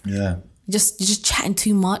business. Yeah. You're just chatting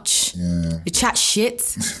too much. Yeah. You chat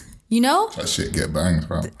shit. You know? That shit get banged,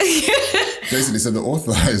 fam. Basically, so the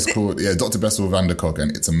author is called Dr. Bessel van der Kolk, and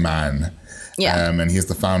it's a man. Yeah. And he's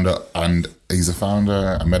the founder, and he's a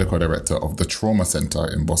founder and medical director of the Trauma Center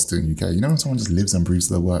in Boston, UK. You know when someone just lives and breathes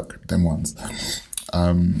their work? Them ones.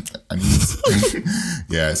 And he's,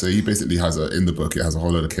 so he basically has in the book, it has a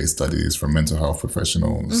whole lot of case studies from mental health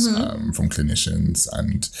professionals, from clinicians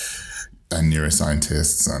and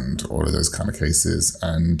neuroscientists and all of those kind of cases.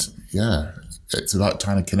 And yeah, it's about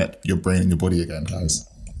trying to connect your brain and your body again, guys.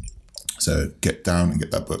 So get down and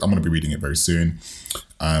get that book. I'm going to be reading it very soon.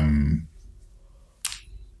 Let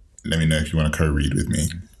me know if you want to co-read with me.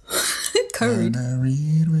 Co-read?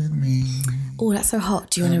 Read with me. Oh, that's so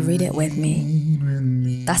hot. Do you want to read it with me?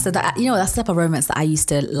 That's the type of romance that I used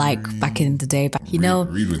to like back in the day. But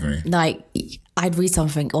read with me. Like I'd read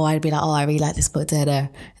something, or I'd be like, oh, I really like this book, and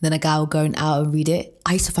then a guy would go out and read it.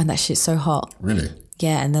 I used to find that shit so hot. Really?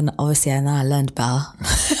 Yeah, and then obviously, and then I learned better.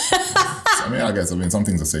 I guess some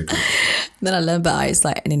things are sacred. Then I learned better. It's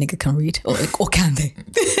like any nigga can read, or can they?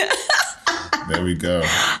 There we go.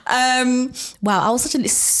 Wow, I was such a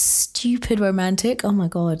stupid romantic. Oh my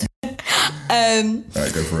God. All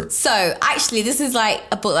right, go for it. So actually, this is like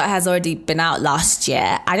a book that has already been out last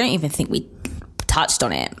year. I don't even think we touched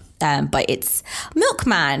on it. But it's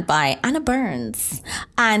Milkman by Anna Burns.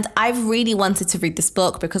 And I've really wanted to read this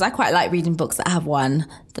book because I quite like reading books that have won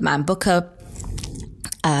the Man Booker.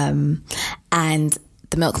 And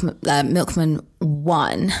the Milkman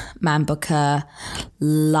won Man Booker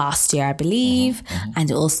last year, I believe.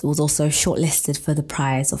 And it was also shortlisted for the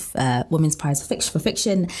prize of Women's Prize for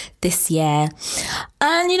Fiction this year.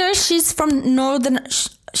 And, she's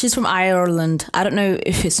from Ireland. I don't know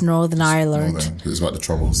if it's Northern Ireland. It's about the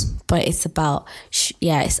Troubles. But it's about,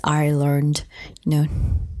 it's Ireland,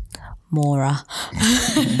 Maura.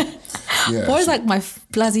 Maura's like my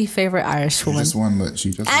bloody favourite Irish woman.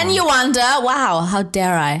 She just won. And you wonder, wow, how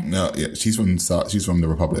dare I? No, yeah, she's from the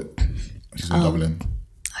Republic. She's from Dublin.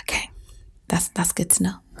 Okay, that's good to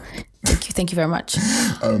know. Thank you very much.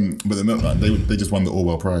 But the Milkman, they just won the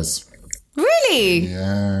Orwell Prize. Really?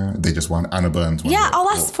 Yeah, they just won. Anna Burns won. Yeah,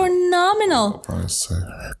 that's phenomenal. Prize, so.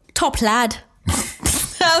 Top lad.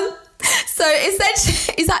 So is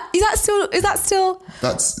that still?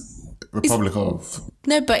 That's Republic of.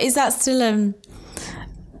 No, but is that still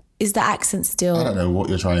is the accent still? I don't know what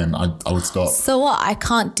you're trying. I would stop. So what? I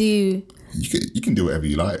can't do. You can do whatever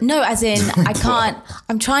you like. No, as in I can't.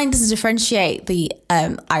 I'm trying to differentiate the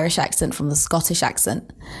Irish accent from the Scottish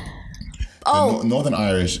accent. Oh, Northern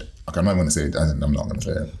Irish. Okay, I'm not going to say it. I'm not going to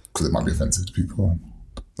say it because it might be offensive to people.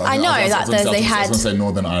 I know that they had. I was going to say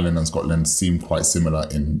Northern Ireland and Scotland seem quite similar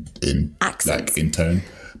in accent, like in tone.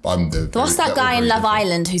 But what's that guy in Love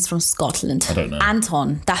Island who's from Scotland? I don't know.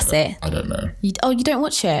 Anton. That's it. I don't know. You don't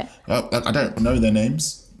watch it? I don't know their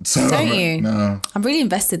names. So don't you? No. I'm really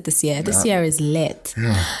invested this year. This year is lit.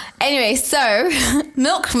 Yeah. Anyway, so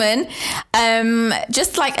Milkman,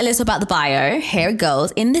 just like a little about the bio, here it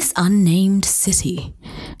goes. In this unnamed city,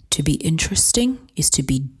 to be interesting is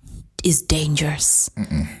dangerous.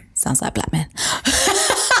 Sounds like black men.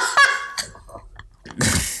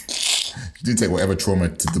 You did take whatever trauma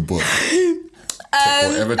to the book. How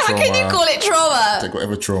can you call it trauma? Take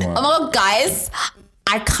whatever trauma. Oh my God, guys,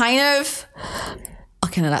 I kind of...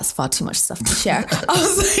 Okay, no, that's far too much stuff to share. I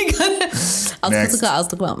was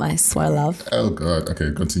talking about my swear love. Oh God.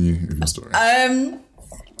 Okay, continue with your story.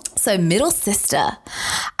 So middle sister,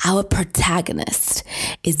 our protagonist,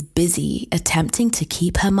 is busy attempting to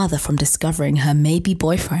keep her mother from discovering her maybe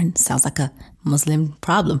boyfriend, sounds like a Muslim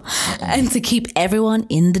problem, and to keep everyone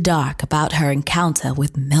in the dark about her encounter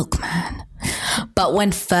with Milkman. But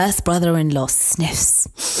when first brother-in-law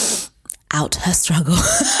sniffs out her struggle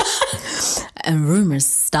and rumors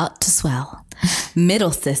start to swell,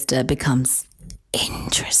 middle sister becomes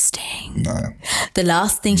interesting. No. The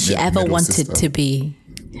last thing she ever wanted sister. to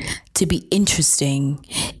be interesting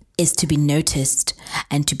is to be noticed,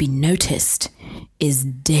 and to be noticed is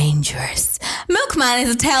dangerous. Milkman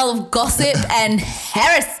is a tale of gossip and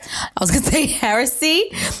hearsay,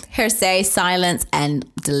 silence, and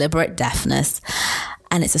deliberate deafness.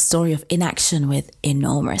 And it's a story of inaction with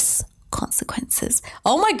enormous consequences.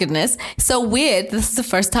 Oh my goodness, so weird. This is the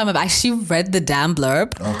first time I've actually read the damn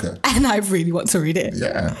blurb. Okay. And I really want to read it.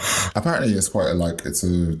 Yeah. Apparently it's quite I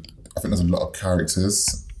think there's a lot of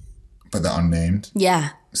characters, but they're unnamed. Yeah.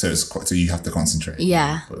 So so you have to concentrate.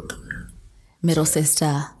 Yeah. Middle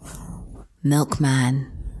sister,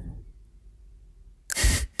 Milkman,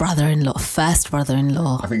 first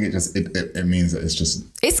brother-in-law. I think it means that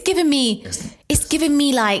it's giving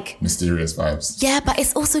me like mysterious vibes. Yeah, but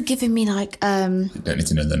it's also giving me like you don't need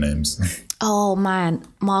to know their names. Oh man,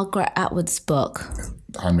 Margaret Atwood's book,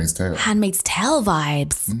 Handmaid's Tale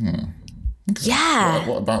vibes. Okay. Yeah.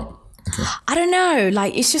 What about I don't know.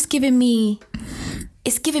 Like, it's just giving me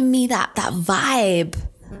that vibe,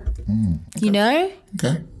 you know?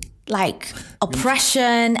 Okay. Like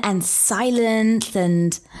oppression and silence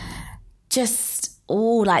and just,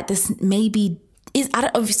 like this maybe is,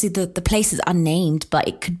 obviously the place is unnamed, but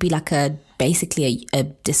it could be like basically a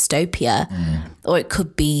dystopia, or it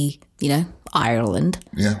could be, you know, Ireland.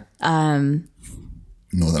 Yeah. Northern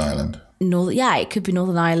Ireland. It could be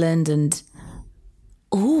Northern Ireland and,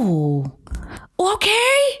 okay.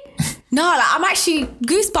 No, like, I'm actually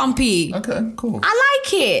goosebumpy. Okay, cool. I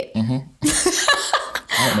like it.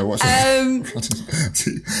 I don't know what.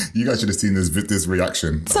 You guys should have seen this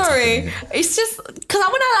reaction. Sorry, it's just because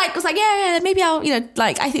when I was like, yeah, maybe I'll, you know,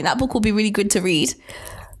 like I think that book will be really good to read.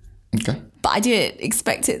 Okay. But I didn't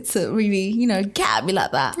expect it to really, you know, get at me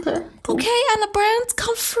like that. Okay, cool. Okay, Anna Brandt,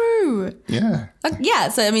 come through. Yeah.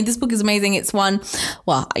 So I mean, this book is amazing. It's won,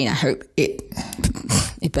 well, you know, I hope it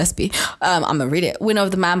best be. I'm gonna read it. Winner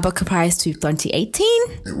of the Man Booker Prize 2018.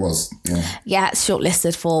 It was, yeah. Yeah, it's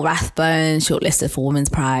shortlisted for Rathbone, shortlisted for Women's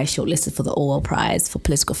Prize, shortlisted for the Orwell Prize for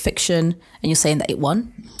political fiction. And you're saying that it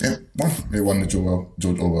won? Yeah, it won the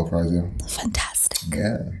George Orwell Prize, yeah. Fantastic.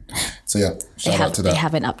 Yeah. So yeah, shout out to that. They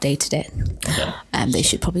haven't updated it. Okay. They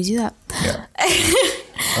should probably do that. Yeah.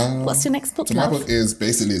 What's your next book, so love? my book is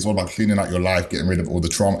basically, it's all about cleaning out your life, getting rid of all the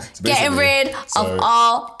trauma. So getting rid of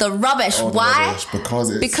all the rubbish. Why?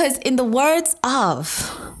 Because in the words of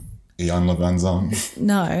Iyanla Vanzant.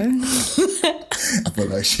 No. I feel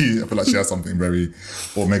like she has something very,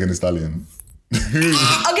 or Megan Thee Stallion.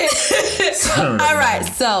 Okay. All right.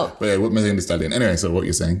 So. But yeah, what Megan Thee Stallion? Anyway, so what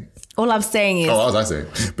you're saying? All I'm saying is. Oh, what was I saying?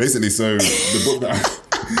 Basically, so the book that.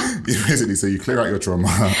 Basically, so you clear out your trauma.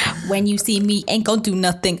 When you see me, ain't gonna do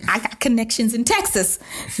nothing. I got connections in Texas.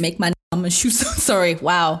 Make my shoes. Sorry.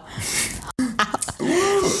 Wow.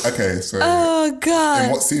 Okay, so. Oh God.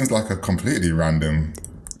 In what seems like a completely random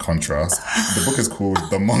contrast, the book is called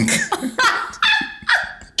The Monk.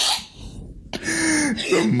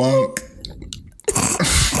 The Monk.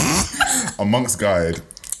 A Monk's Guide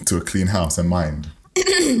to a Clean House and Mind.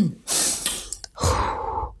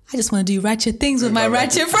 I just want to do ratchet things with my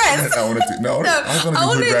ratchet friends. I want to do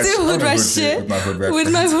hood ratchet with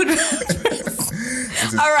my hood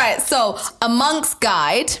friends. All right, so A Monk's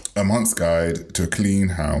Guide. A Monk's Guide to a Clean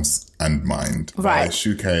House and Mind. Right. By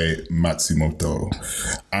Shukei Matsumoto.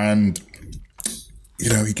 And, you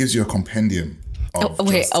know, he gives you a compendium. A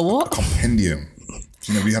what? A compendium.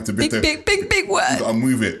 You know, we have to big word. We gotta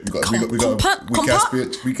move it. We got weak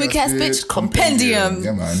ass bitch. Compendium.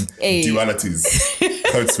 Yeah, man. Hey. Dualities.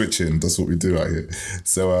 Code switching. That's what we do out here.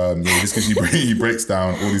 So just because he breaks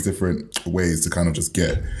down all these different ways to kind of just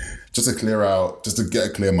to get a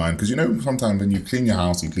clear mind. Because, you know, sometimes when you clean your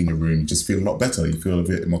house, you clean your room, you just feel a lot better. You feel a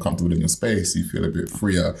bit more comfortable in your space. You feel a bit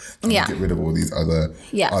freer. Yeah. Get rid of all these other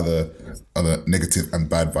negative and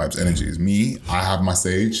bad vibes energies. Me, I have my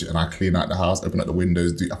sage and I clean out the house, open up the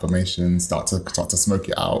windows, do affirmations, start to smoke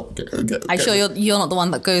it out. I'm sure you're not the one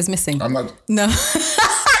that goes missing. I'm not. No.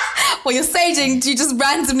 Well, you're saging, do you just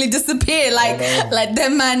randomly disappear like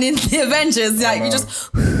them man in the Avengers? Like you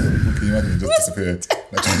just. Can you imagine? Just disappear.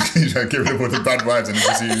 Like, trying to get rid of all the bad vibes and it's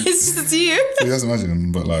just you. It's just you. So just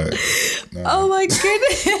imagine, but like. No. Oh my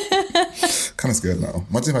goodness. Kind of scared now.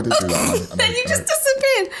 Imagine if I did do that. Then you just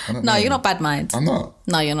disappeared. No, you're not bad mind. I'm not.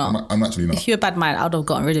 No, you're not. I'm actually not. If you're a bad mind, I would have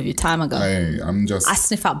gotten rid of you time ago. I'm just. I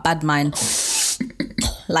sniff out bad mind.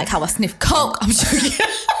 Like how I sniff coke. I'm joking.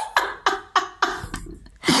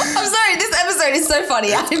 I'm sorry, this episode is so funny.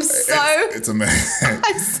 It's a mess.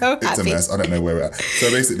 I'm so happy. It's a mess. I don't know where we're at.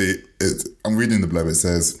 So basically, I'm reading the blurb. It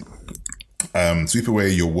says, sweep away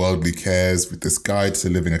your worldly cares with this guide to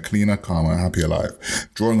living a cleaner, calmer, happier life,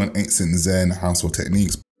 drawing on ancient Zen household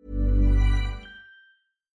techniques.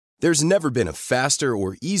 There's never been a faster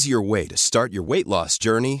or easier way to start your weight loss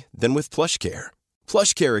journey than with PlushCare.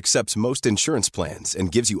 PlushCare accepts most insurance plans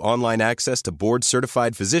and gives you online access to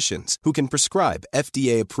board-certified physicians who can prescribe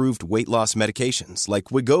FDA-approved weight loss medications like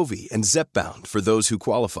Wegovy and Zepbound for those who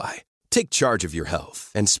qualify. Take charge of your health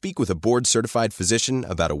and speak with a board-certified physician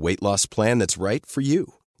about a weight loss plan that's right for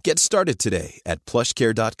you. Get started today at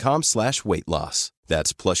plushcare.com/weightloss.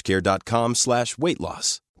 That's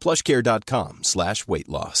plushcare.com/weightloss.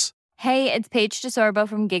 plushcare.com/weightloss. Hey, it's Paige DeSorbo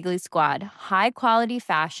from Giggly Squad. High quality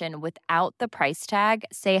fashion without the price tag.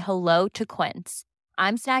 Say hello to Quince.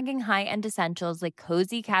 I'm snagging high-end essentials like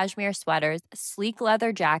cozy cashmere sweaters, sleek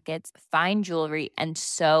leather jackets, fine jewelry, and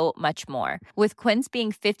so much more. With Quince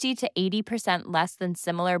being 50 to 80% less than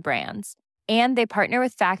similar brands. And they partner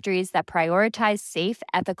with factories that prioritize safe,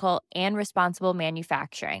 ethical, and responsible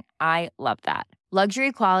manufacturing. I love that.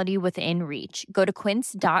 Luxury quality within reach. Go to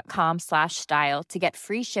quince.com/style to get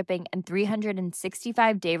free shipping and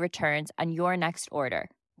 365-day returns on your next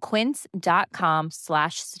order.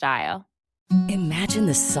 Quince.com/style. Imagine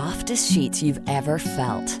the softest sheets you've ever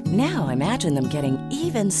felt. Now imagine them getting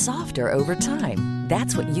even softer over time.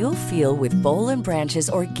 That's what you'll feel with Boll & Branch's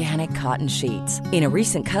organic cotton sheets. In a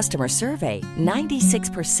recent customer survey,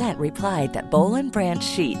 96% replied that Boll & Branch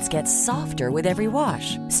sheets get softer with every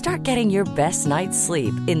wash. Start getting your best night's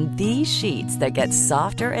sleep in these sheets that get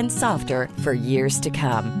softer and softer for years to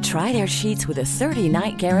come. Try their sheets with a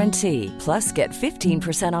 30-night guarantee. Plus, get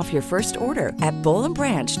 15% off your first order at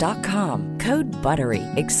bollandbranch.com. Code BUTTERY.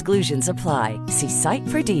 Exclusions apply. See site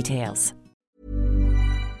for details.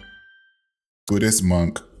 Buddhist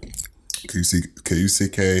monk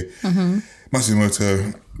Kyusuke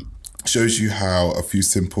Matsumoto shows you how a few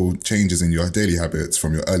simple changes in your daily habits,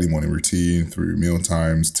 from your early morning routine through meal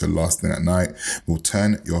times to last thing at night, will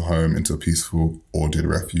turn your home into a peaceful, ordered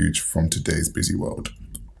refuge from today's busy world.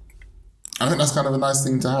 I think that's kind of a nice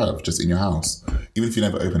thing to have just in your house, even if you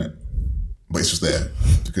never open it. But it's just there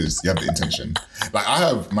because you have the intention. Like I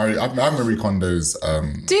have Marie Kondo's.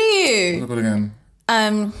 Do you? What's it called again?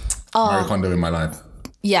 Marie Kondo in my life.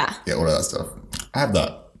 Yeah. Yeah, all of that stuff. I have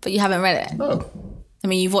that. But you haven't read it? No. I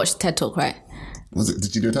mean, you've watched TED Talk, right?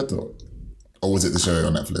 Did you do a TED Talk? Or was it the show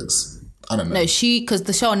on Netflix? I don't know. No, because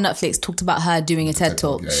the show on Netflix talked about her doing a TED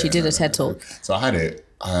Talk. She did a TED Talk. So I had it,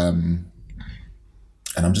 and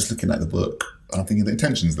I'm just looking at the book, and I'm thinking the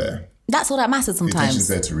intention's there. That's all that matters sometimes. The intention's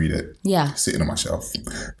there to read it. Yeah. Sitting on my shelf.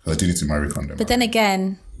 I do need to Marie Kondo. But then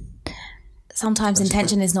again, sometimes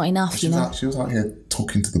intention is not enough, you know? She was out here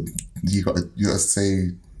talking to you got to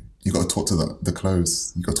talk to the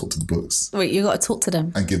clothes. You got to talk to the books. Wait, you got to talk to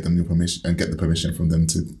them and give them your permission and get the permission from them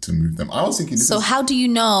to move them. I was thinking. How do you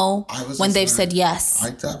know when they've said yes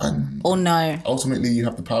or no? Ultimately, you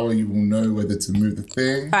have the power. You will know whether to move the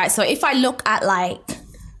thing. All right. So if I look at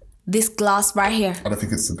this glass right here, I don't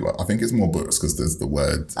think it's a glass. I think it's more books because there's the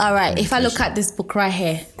word. All right. If I look at this book right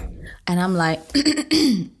here, and I'm like,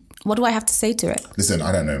 what do I have to say to it? Listen,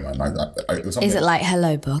 I don't know, man. Is it like,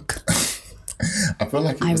 hello, book? I feel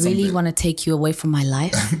like I really want to take you away from my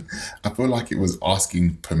life. I feel like it was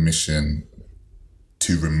asking permission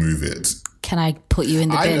to remove it. Can I put you in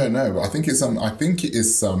the bin? I don't know, but I think it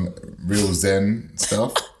is some real Zen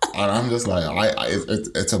stuff. And I'm just like,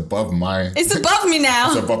 it's above my... It's above me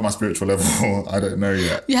now. It's above my spiritual level. I don't know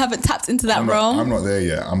yet. You haven't tapped into that realm? I'm not there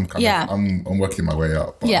yet. I'm working my way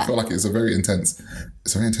up. But I feel like it's a very intense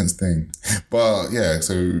thing. But yeah,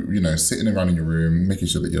 so, sitting around in your room, making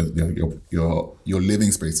sure that your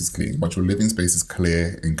living space is clean. Once your living space is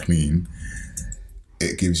clear and clean,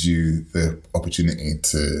 it gives you the opportunity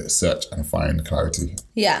to search and find clarity.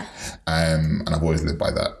 Yeah. And I've always lived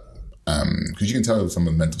by that. Because you can tell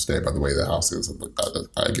someone's mental state by the way their house is at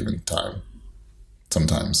a given time.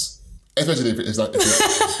 Sometimes, especially if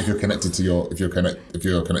you're connected to your connected to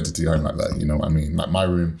your home like that, you know what I mean. Like my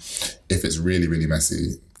room, if it's really really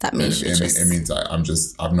messy, that means it means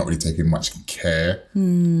I've not really taken much care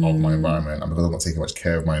of my environment, and because I'm not taking much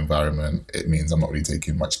care of my environment, it means I'm not really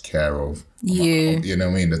taking much care of you. You know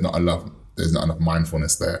what I mean? There's not enough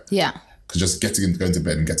mindfulness there. Yeah. Because just going to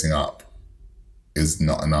bed and getting up is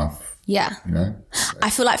not enough. Yeah. You know? I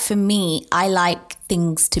feel like for me, I like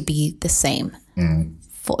things to be the same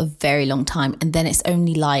for a very long time. And then it's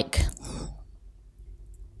only like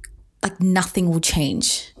nothing will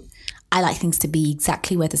change. I like things to be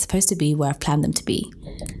exactly where they're supposed to be, where I've planned them to be.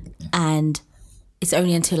 And it's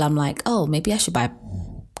only until I'm like, oh, maybe I should buy a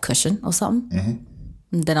cushion or something. Mm-hmm.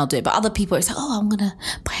 And then I'll do it. But other people, it's like, oh, I'm going to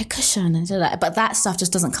buy a cushion and do that. But that stuff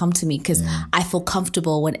just doesn't come to me because I feel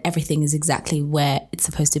comfortable when everything is exactly where it's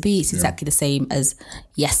supposed to be. It's exactly the same as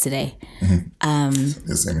yesterday. Mm-hmm.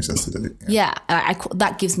 The same as yesterday. Yeah.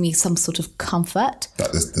 That gives me some sort of comfort.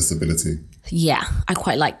 That is the stability. Yeah. I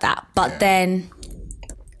quite like that. But then,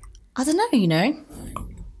 I don't know,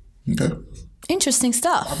 Okay. Interesting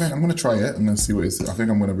stuff. I think I'm going to try it and then see what it is. I think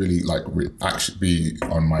I'm going to really actually be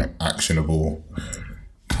on my actionable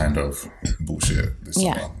kind of bullshit this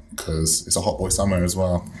summer because it's a hot boy summer as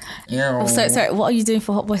well. Oh, sorry, what are you doing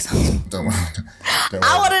for hot boy summer? Don't worry.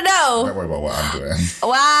 I want to know. Don't worry about what I'm doing.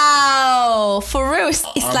 Wow, for real, it's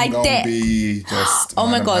like that. Be just oh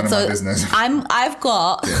my god! So I've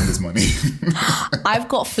got getting this money. I've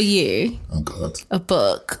got for you. Oh god. A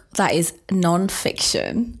book that is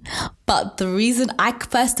non-fiction, but the reason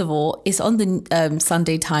first of all, it's on the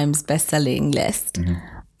Sunday Times best-selling list. Mm-hmm.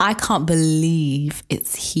 I can't believe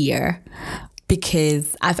it's here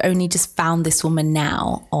because I've only just found this woman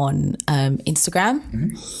now on Instagram.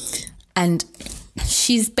 Mm-hmm. And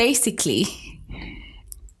she's basically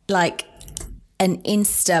like an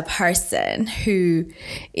Insta person who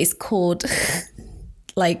is called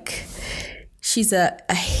like she's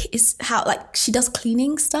is how like she does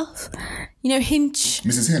cleaning stuff. You know, Hinge.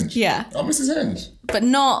 Mrs. Hinge. Yeah. Oh, Mrs. Hinge. But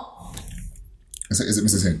not. Is it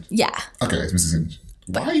Mrs. Hinge? Yeah. Okay, it's Mrs. Hinge.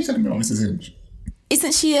 Why are you telling me about Mrs. Hinge?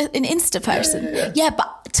 Isn't she an Insta person? Yeah,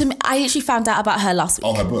 but to me, I actually found out about her last week.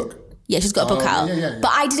 Oh, her book. Yeah, she's got a book out. Yeah.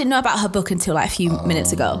 But I didn't know about her book until like a few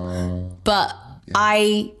minutes ago. But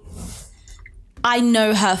I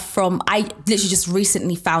know her from, I literally just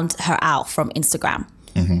recently found her out from Instagram.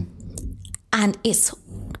 And it's,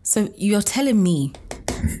 so you're telling me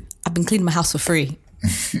I've been cleaning my house for free.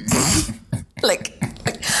 like,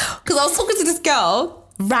 because I was talking to this girl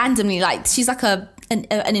randomly, like she's like an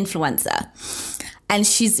influencer. And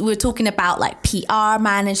we're talking about like PR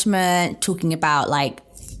management, talking about like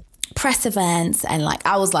press events. And like,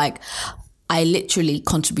 I was like, I literally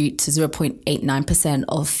contribute to 0.89%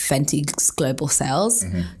 of Fenty's global sales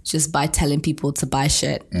just by telling people to buy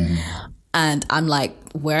shit. And I'm like,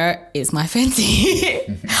 where is my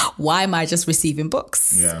Fenty? Why am I just receiving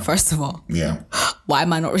books? First of all. Why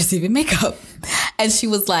am I not receiving makeup? And she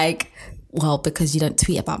was like, well, because you don't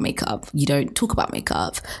tweet about makeup. You don't talk about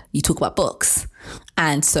makeup. You talk about books.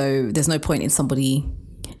 And so there's no point in somebody,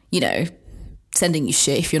 you know, sending you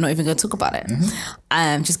shit if you're not even going to talk about it.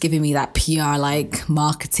 Just giving me that PR, like,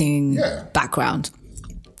 marketing background.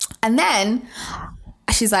 And then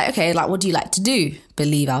she's like, okay, like, what do you like to do?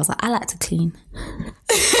 Believe. I was like, I like to clean.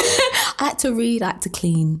 I like to read, I like to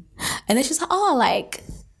clean. And then she's like, oh, like,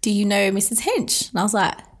 do you know Mrs. Hinge? And I was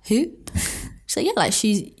like, who? She's like, yeah, like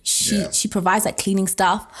she provides like cleaning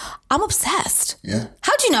stuff. I'm obsessed. Yeah.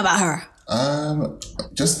 How do you know about her?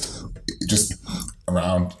 Just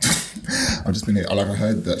around. I've just been here. Like I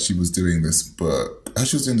heard that she was doing this book.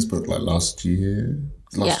 She was doing this book like last year.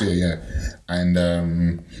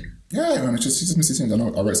 And she's just Mrs.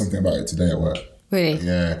 Hinge. I read something about it today at work. Really?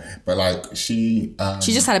 Yeah, but like she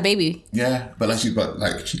just had a baby. Yeah, but she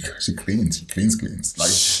cleans. She cleans.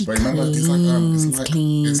 Like, but remember, it's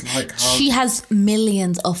like how she has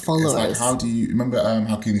millions of followers. It's like, how do you remember?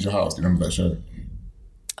 How Clean Is Your House? Do you remember that show?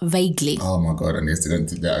 Vaguely. Oh my god! And they used to go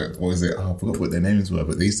to what was it? Oh, I forgot what their names were,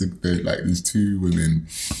 but they used to like these two women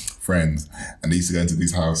friends, and they used to go into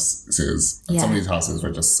these houses. And some of these houses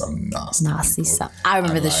were just some nasty stuff. I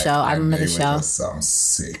remember the show. I remember the show. Just some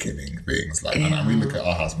sickening things. Like, and we look at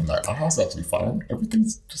our house and we're like, our house is actually fine.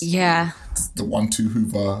 Everything's just the 1-2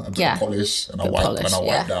 Hoover, a bit of polish, and a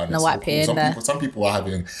wipe down. And a wipe here and there. Some people are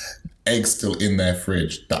having eggs still in their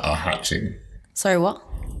fridge that are hatching. Sorry, what?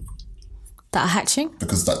 That are hatching?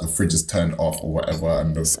 Because like the fridge is turned off or whatever,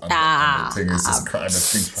 and the thing is just crying.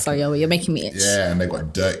 So you're making me itch. Yeah, and they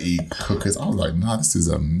got dirty cookers. I was like, nah, this is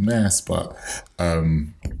a mess. But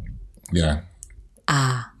yeah.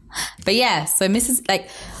 But yeah, so Mrs. like,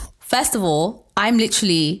 first of all, I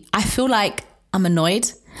feel like I'm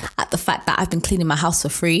annoyed at the fact that I've been cleaning my house for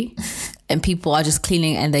free and people are just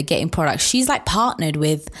cleaning and they're getting products. She's like partnered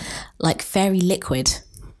with like Fairy Liquid.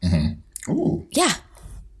 Ooh. Yeah.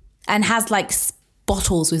 And has like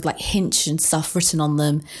bottles with like Hinge and stuff written on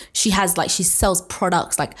them. She sells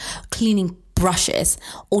products like cleaning brushes,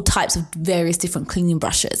 all types of various different cleaning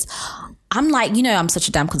brushes. I'm like, you know, I'm such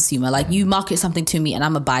a damn consumer. Like, you market something to me and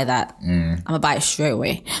I'm gonna buy that. I'm gonna buy it straight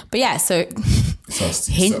away. But yeah, so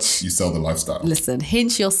Hinge. You sell the lifestyle. Listen,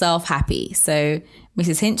 Hinge yourself happy. So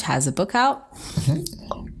Mrs. Hinge has a book out.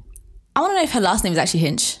 I want to know if her last name is actually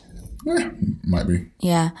Hinge. Yeah, might be.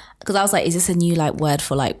 Yeah, because I was like, is this a new like word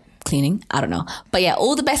for like cleaning? I don't know. But yeah,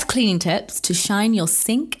 all the best cleaning tips to shine your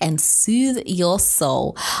sink and soothe your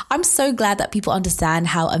soul. I'm so glad that people understand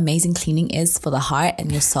how amazing cleaning is for the heart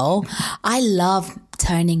and your soul. I love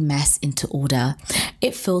turning mess into order.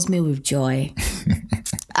 It fills me with joy.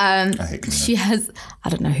 I hate cleaning. She has, I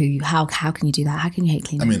don't know how can you do that? How can you hate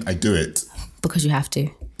cleaning? I mean, I do it. Because you have to.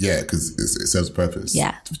 Yeah, because it serves a purpose.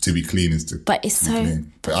 Yeah. To be clean is to But it's so...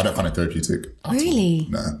 clean. But I don't find it therapeutic. Really?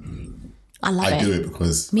 No. I love it. I do it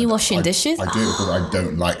because... Me washing dishes? I do it because I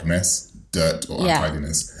don't like mess, dirt or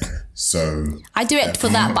untidiness. So... I do it for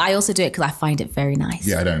that, but I also do it because I find it very nice.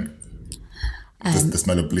 Yeah, I don't. The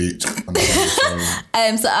smell of bleach.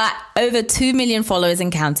 So over 2 million followers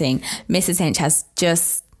and counting, Mrs. Hinge has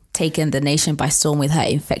just taken the nation by storm with her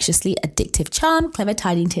infectiously addictive charm, clever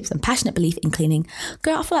tidying tips, and passionate belief in cleaning.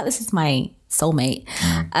 Girl, I feel like this is my soulmate.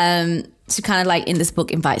 She kind of like in this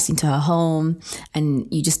book invites you into her home and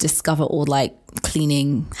you just discover all like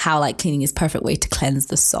cleaning, how like cleaning is perfect way to cleanse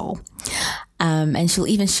the soul. And she'll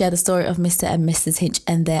even share the story of Mr. and Mrs. Hinge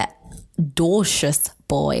and their audacious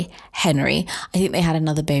boy, Henry. I think they had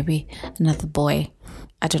another boy.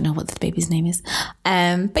 I don't know what the baby's name is.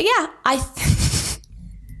 But yeah, I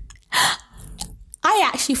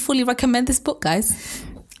actually fully recommend this book, guys.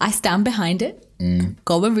 I stand behind it.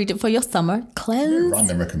 Go and read it for your summer. Cleanse.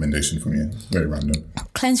 Random recommendation from you. Very random.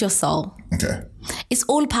 Cleanse your soul. Okay. It's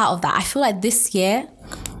all part of that. I feel like this year,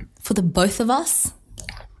 for the both of us,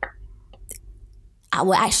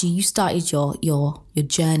 well, actually, you started your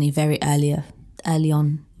journey very early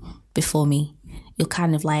on before me. You're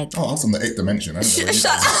kind of like... Oh, I was on the 8th dimension. I don't know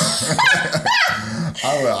Shut up.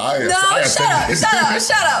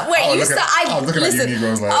 Shut up. Wait, you start... I was looking at you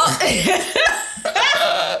Negroes like...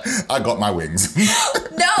 I got my wings. No,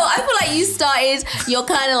 I feel like you started your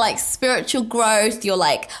kind of like spiritual growth, your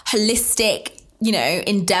like holistic, you know,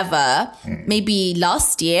 endeavor, maybe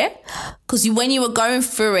last year. Because when you were going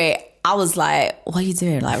through it, I was like, what are you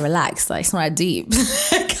doing? Like, relax. Like, it's not that deep.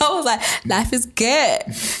 I was like, life is good.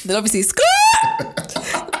 Then obviously, it's good.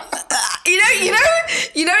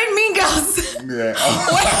 You know in Mean Girls. Yeah.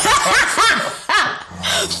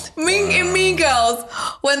 In Mean Girls,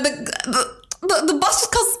 when the bus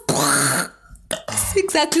just comes. That's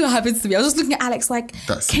exactly what happens to me. I was just looking at Alex like,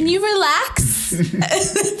 can you relax?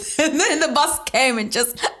 And then the bus came and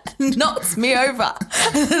just knocked me over.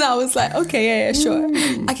 And then I was like, okay, yeah, sure.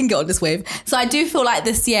 I can get on this wave. So I do feel like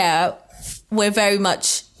this year,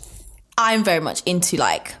 I'm very much into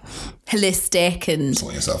like holistic and...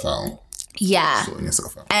 Sorting yourself out. Yeah. Sorting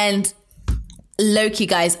yourself out. And low-key,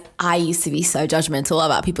 guys, I used to be so judgmental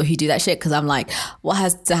about people who do that shit because I'm like, what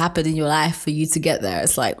has to happen in your life for you to get there?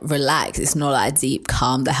 It's like, relax. It's not that deep.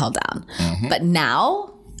 Calm the hell down. Mm-hmm. But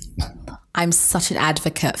now, I'm such an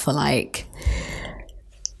advocate for like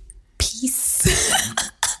peace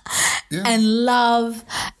and love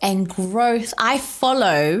and growth.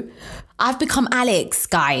 I've become Alex,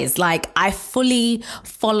 guys. Like, I fully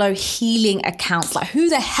follow healing accounts. Like, who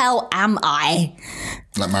the hell am I?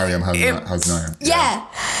 Like Mariam Hasnain. Yeah.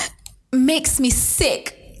 Makes me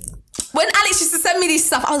sick. When Alex used to send me this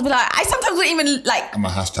stuff, I was like, I sometimes wouldn't even like... I'm a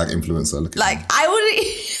hashtag influencer. Look at like, me. I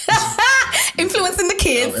wouldn't... Influencing the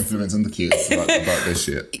kids. I'm influencing the kids about this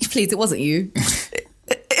shit. Please, it wasn't you.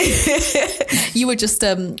 You were just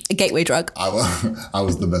a gateway drug. I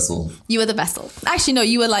was the vessel. You were the vessel. Actually, no,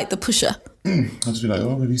 you were like the pusher. I'd just be like,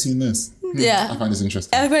 oh, have you seen this? Yeah. I find this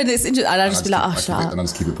interesting. I find this interesting. And I'd just be like, oh, shut up. And I'll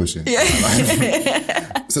just keep it pushing. Yeah.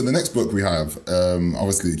 So the next book we have,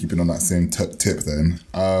 obviously keeping on that same tip then,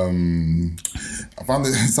 I found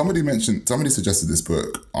that somebody suggested this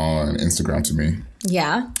book on Instagram to me.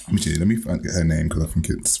 Yeah. Let me find her name because I think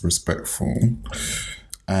it's respectful.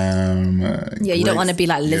 You don't want to be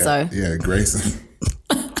like Lizzo. Yeah, Grace.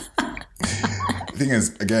 The thing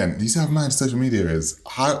is, again, do you see how mad social media is?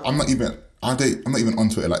 I'm not even on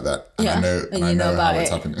Twitter like that. And I know how it's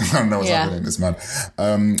happening. I know what's happening. It's mad.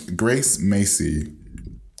 Grace Macy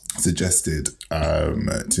suggested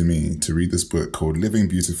to me to read this book called Living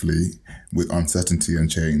Beautifully with Uncertainty and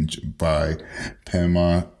Change by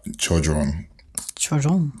Pema Chodron.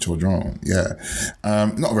 Chodron, yeah.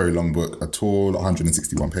 Not a very long book at all,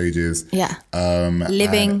 161 pages. Yeah.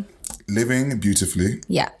 Living Beautifully.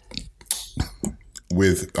 Yeah.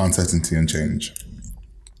 With Uncertainty and Change.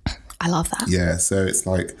 I love that. Yeah, so it's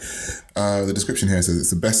like, the description here says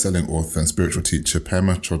it's a best-selling author and spiritual teacher,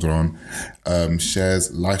 Pema Chodron,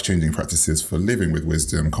 shares life-changing practices for living with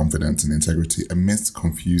wisdom, confidence and integrity amidst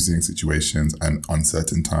confusing situations and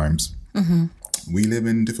uncertain times. Mm-hmm. We live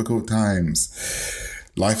in difficult times.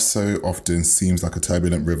 Life so often seems like a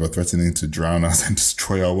turbulent river threatening to drown us and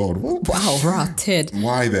destroy our world. What? Wow, rotted.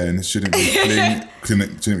 Why then shouldn't we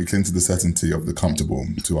cling to the certainty of the comfortable,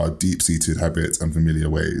 to our deep-seated habits and familiar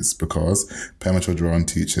ways? Because Pema Chodron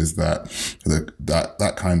teaches that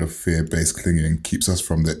kind of fear-based clinging keeps us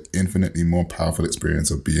from the infinitely more powerful experience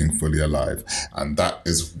of being fully alive. And that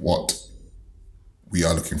is what we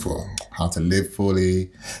are looking for. How to live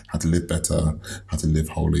fully, how to live better, how to live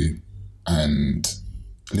wholly, and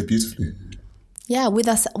live beautifully. Yeah, with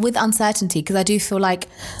uncertainty, because I do feel like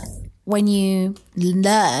when you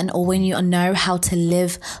learn or when you know how to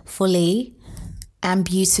live fully and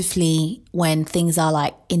beautifully when things are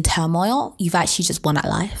like in turmoil, you've actually just won at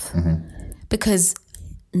life. Mm-hmm. Because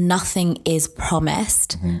nothing is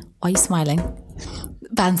promised. Mm-hmm. Why are you smiling?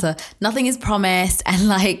 Banter. Nothing is promised, and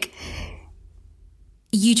like,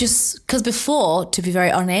 you just, because before, to be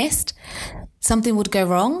very honest, something would go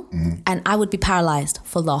wrong and I would be paralyzed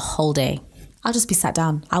for the whole day. I'll just be sat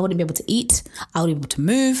down. I wouldn't be able to eat. I wouldn't be able to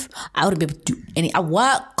move. I wouldn't be able to do any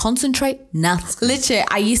work, concentrate, nothing. Literally,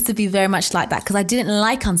 I used to be very much like that because I didn't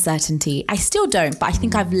like uncertainty. I still don't, but I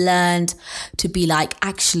think I've learned to be like,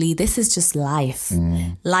 actually, this is just life.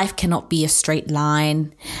 Life cannot be a straight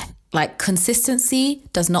line. like consistency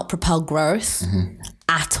does not propel growth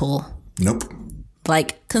at all. Nope.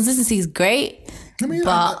 Like consistency is great. I mean,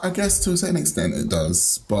 but I guess to a certain extent it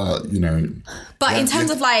does, but you know. But in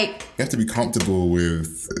terms of like, you have to be comfortable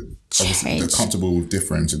with change. Comfortable with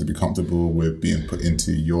difference. You have to be comfortable with being put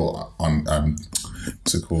into your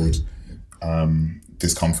what's it called?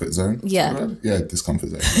 Discomfort zone. Yeah. Discomfort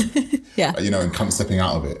zone. Yeah. You know, and stepping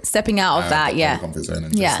out of it. Stepping out of that, yeah. Comfort zone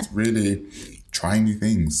and just really trying new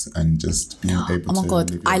things and just being able to. Oh my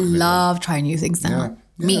God, I love trying new things now.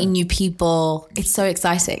 Yeah. Meeting new people. It's so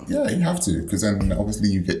exciting. Yeah, you have to, because then obviously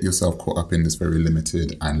you get yourself caught up in this very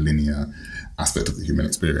limited and linear aspect of the human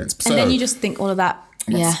experience. And then you just think all of that.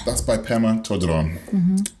 That's by Pema Chodron.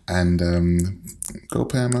 And go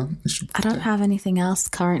Pema. I don't have anything else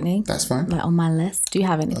currently. That's fine. Like on my list. Do you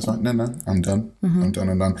have anything? That's fine. No, I'm done. I'm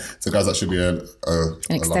done. So guys, that should be an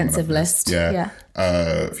extensive list. Yeah.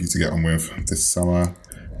 For you to get on with this summer.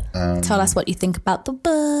 Tell us what you think about the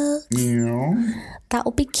book. That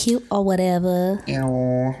will be cute or whatever.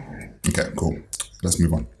 Okay, cool. Let's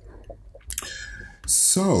move on.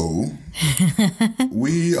 So,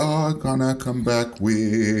 we are gonna come back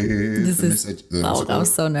with I'm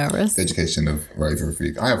so nervous. The education of Raven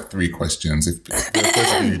Rafik. I have 3 questions. If for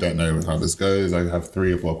those of you who don't know how this goes, I have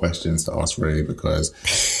 3 or 4 questions to ask Ray because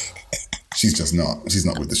she's not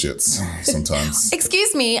with the shits sometimes.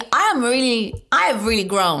 Excuse me, I have really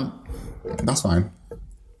grown. That's fine.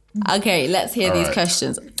 Okay, let's hear these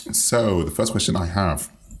questions. So, the first question I have.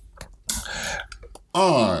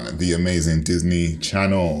 On the amazing Disney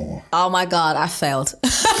Channel. Oh my God, I failed.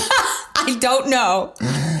 I don't know.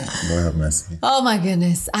 Lord have mercy. Oh my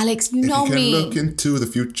goodness. Alex, you know me. If you can look into the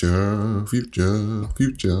future,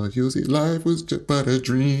 you'll see life was just but a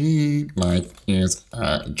dream. Life is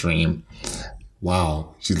a dream.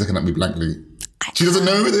 Wow. She's looking at me blankly. She doesn't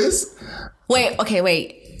know this? Wait.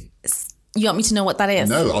 You want me to know what that is?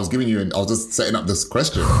 No, I was just setting up this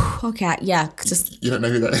question. Okay, yeah. Just you don't know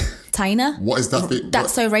who that is? Taina? What is that thing?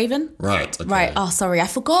 That's So Raven? Right. Okay. Right. Oh, sorry. I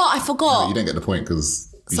forgot. No, you didn't get the point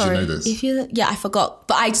because you should know this. I forgot.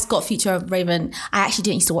 But I just got Future Raven. I actually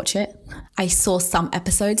didn't used to watch it. I saw some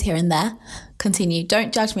episodes here and there. Continue.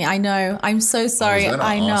 Don't judge me. I know. I'm so sorry.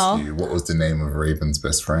 I know. Ask you, what was the name of Raven's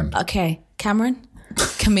best friend? Okay. Cameron?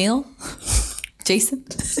 Camille? Jason?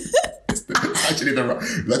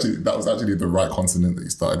 That was actually the right consonant that you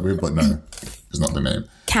started with, but no, it's not the name.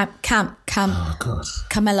 Cam. Oh God.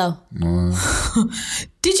 Camilo.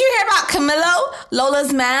 Did you hear about Camilo,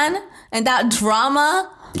 Lola's man, and that drama?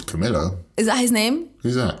 Camilo? Is that his name?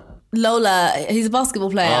 Who's that? Lola. He's a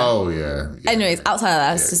basketball player. Oh yeah. Anyways, outside of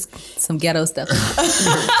that, it's just some ghetto stuff.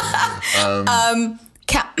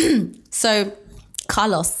 So,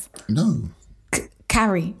 Carlos. No.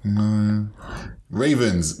 Carrie. No.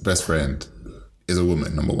 Raven's best friend is a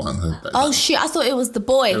woman, number 1. Oh shit, I thought it was the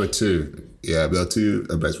boy. There were 2. Yeah, there were 2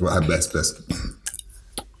 best.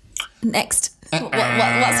 Next. What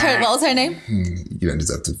was her name? You didn't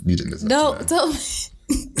deserve to No, know. tell me.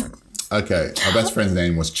 Okay, our best friend's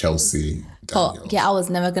name was Chelsea Daniels. Oh, yeah, I was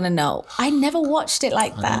never going to know. I never watched it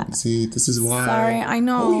like that. See, this is why. Sorry, I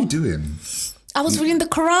know. What were you doing? I was reading the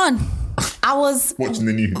Quran. I was watching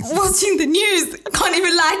the news. I can't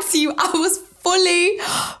even lie to you. I was fully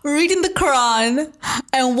reading the Quran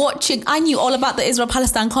and watching. I knew all about the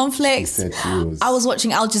Israel-Palestine conflict. I was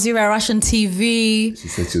watching Al Jazeera Russian TV. She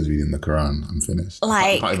said she was reading the Quran. I'm finished.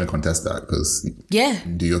 I can't even contest that because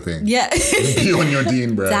do your thing. Yeah. Be on your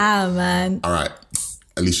deen, bro. Damn, man. All right.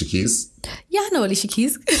 Alicia Keys. Yeah, I know Alicia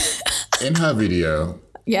Keys. In her video,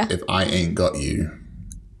 If I Ain't Got You,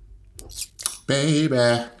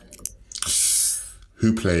 baby,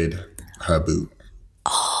 who played her boo?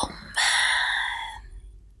 Oh, man.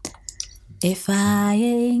 If I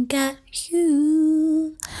ain't got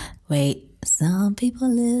you. Wait, some people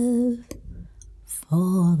live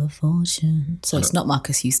for the fortune. So it's not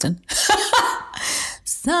Marcus Houston.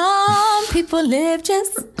 Some people live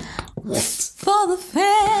just for the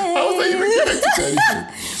fame. How was that even connected to anything?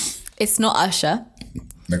 It's not Usher.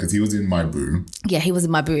 No, because he was in My Boo. Yeah, he was in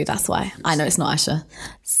My Boo, that's why. I know it's not Usher.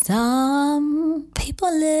 Some people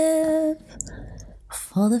live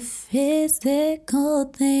for the physical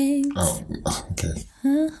things. Oh, okay.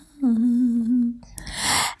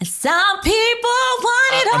 And some people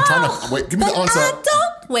want it all. Wait, give me the answer.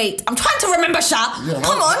 Wait, I'm trying to remember, Sha. Yeah,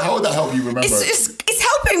 Come on. How would that help you remember? It's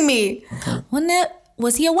helping me. Okay.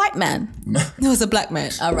 Was he a white man? No. It was a black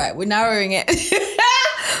man. All right, we're narrowing it.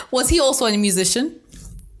 Was he also a musician?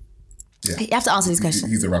 Yeah. You have to answer these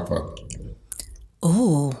questions. He's a rapper.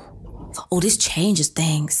 Oh, this changes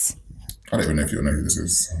things. I don't even know if you'll know who this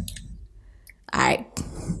is. All right.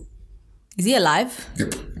 Is he alive?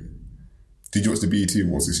 Yep. Did you watch the BET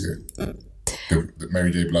Awards this year? The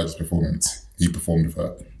Mary J. Blige's performance. He performed with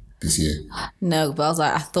her this year. No, but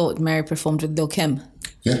I thought Mary performed with Lil Kim.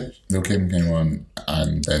 Yeah, Lil Kim came on,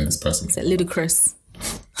 and then this person. Is it Ludacris?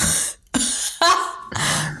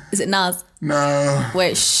 Is it Nas? No.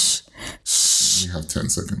 Wait, shh. You have 10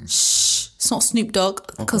 seconds. Shh. It's not Snoop Dogg,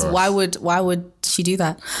 because why would she do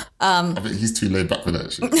that? I think he's too laid back for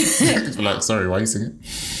that shit. He's like, sorry, why are you singing?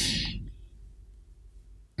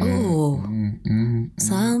 Ooh.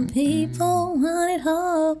 Some people want it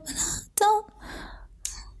hard, but I don't.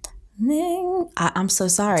 I'm so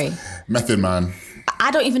sorry. Method Man. I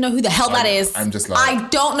don't even know who the hell that is. I'm just like... I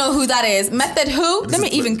don't know who that is. Method who? Let me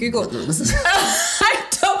even Google. Who the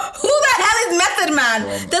hell is Method Man?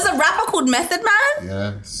 There's a rapper called Method Man?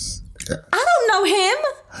 Yes. Yeah. I don't know him.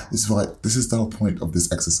 This is the whole point of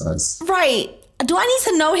this exercise. Right. Do I need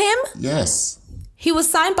to know him? Yes. He was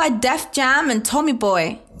signed by Def Jam and Tommy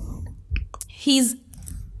Boy.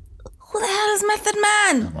 Who the hell is Method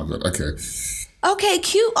Man? Oh my God, okay. Okay,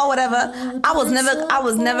 cute or whatever. I was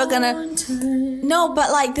never gonna. No, but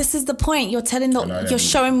like, this is the point. You're you're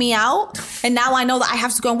showing me out, and now I know that I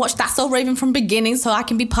have to go and watch That's So Raven from beginning so I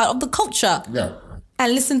can be part of the culture. Yeah.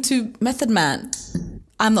 And listen to Method Man.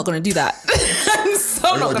 I'm not gonna do that. I'm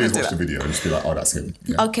so not gonna do that. Watch the video and just be like, oh, that's him.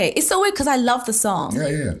 Yeah. Okay, it's so weird because I love the song.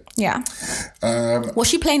 Yeah. Was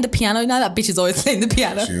she playing the piano? Now that bitch is always playing the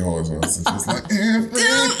piano. She always was. She was like, everything.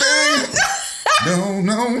 No. I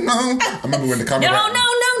remember when the camera. No.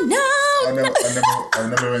 I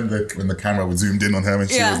remember when the camera was zoomed in on her and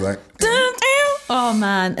she was like. Oh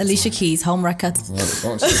man, Alicia Keys, home record.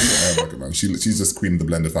 She's just queen of the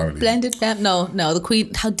blended family. Blended family? No, the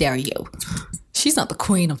queen. How dare you? She's not the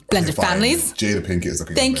queen of blended families. Jada Pinkett is the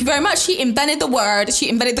queen. Thank you very much. She invented the word. She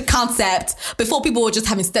invented the concept before people were just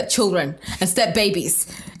having step children and step babies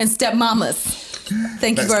and step mamas.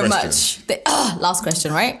 Thank you very much. Last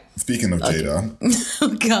question, right? Speaking of Jada.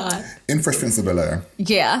 Oh, God. In Fresh Prince of Bel-Air.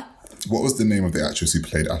 Yeah. What was the name of the actress who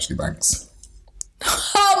played Ashley Banks?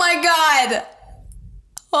 Oh, my God.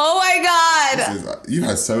 You've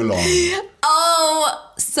had so long.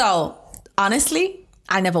 So, honestly,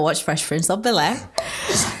 I never watched Fresh Prince of Bel-Air.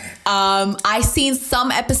 I've seen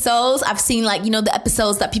some episodes. I've seen the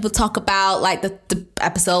episodes that people talk about, like the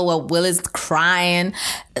episode where Will is crying.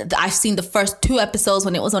 I've seen the first 2 episodes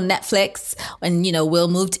when it was on Netflix, when, Will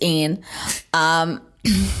moved in.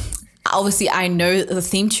 Obviously I know the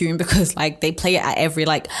theme tune because they play it at every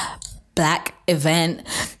black event.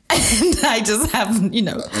 And I just have,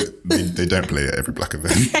 They don't play it at every black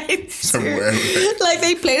event. Somewhere.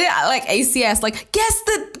 They played it at ACS, guess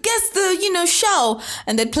the show.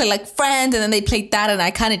 And they'd play Friends, and then they played that, and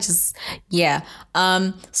I kind of just, yeah.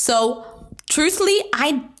 So truthfully,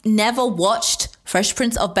 I never watched Fresh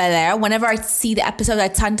Prince of Bel-Air. Whenever I see the episode,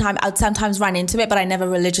 I'd sometimes run into it, but I never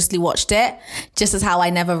religiously watched it. Just as how I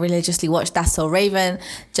never religiously watched That's So Raven,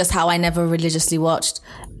 just how I never religiously watched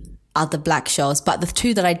other black shows. But the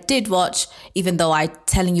 2 that I did watch, even though I'm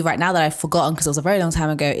telling you right now that I've forgotten because it was a very long time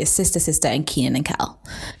ago, is Sister Sister and Kenan and Kel.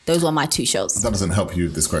 Those were my 2 shows. That doesn't help you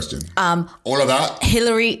with this question. All of that?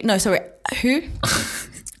 Who?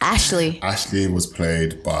 Ashley. Ashley was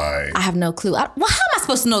played by... I have no clue. How am I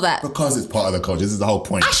supposed to know that? Because it's part of the culture. This is the whole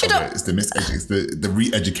point. It's the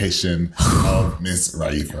re-education of Miss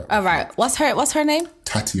Raifa. All right. What's her name?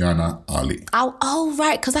 Tatiana Ali. Oh,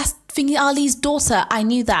 right. Because that's Thingy Ali's daughter. I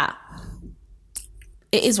knew that.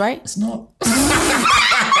 It is, right? It's not.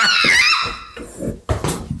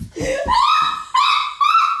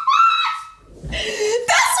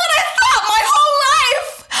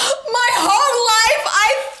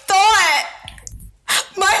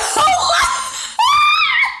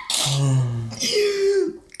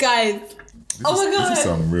 Guys, oh my God. This is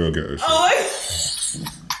some real good shit. Oh my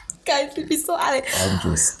God. Guys, it'd be so Ali. I'm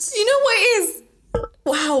just... You know what it is?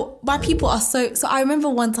 Wow, my people are so... So I remember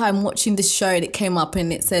one time watching this show and it came up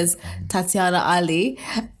and it says Tatiana Ali,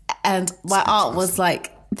 and my aunt was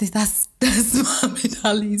like, that's Muhammad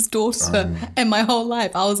Ali's daughter. And my whole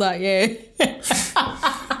life I was like, yeah.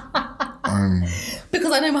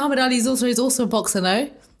 Because I know Muhammad Ali's daughter is also a boxer, no?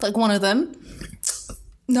 One of them.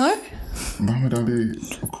 No? Muhammad Ali,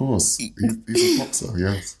 of course. He's a boxer,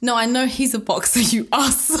 yes. No, I know he's a boxer, you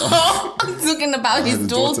asshole. I'm talking about his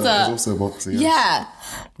daughter. He's also a boxer, yes. Yeah.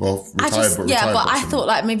 Well, retired but I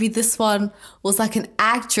thought maybe this one was an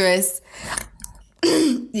actress.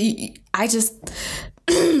 I just...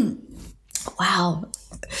 Wow.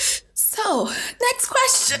 So, next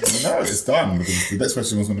question. No, it's done. Because the next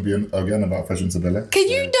question was going to be again about Fresh Prince of Bel-Air. Can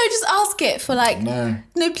you just ask it for No.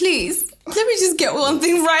 No, please. Let me just get one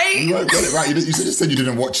thing right. You won't get it right. You just said you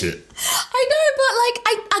didn't watch it. I know, but like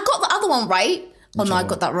I got the other one right. I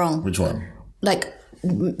got that wrong. Which one? Like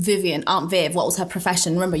Vivian, Aunt Viv, what was her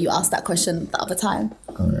profession? Remember you asked that question the other time?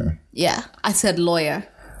 Oh, yeah. Yeah, I said lawyer.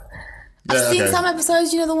 I've seen some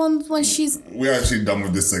episodes, the ones when she's... We're actually done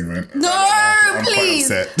with this segment. No, I'm please.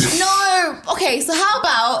 quite upset. No. Okay, so how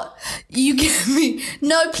about you give me...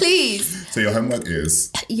 No, please. So your homework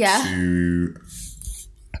is to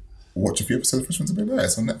watch a few episodes of Fresh Prince of Bel-Air.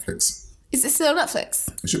 It's on Netflix. Is it still on Netflix?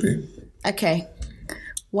 It should be. Okay.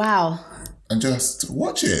 Wow. And just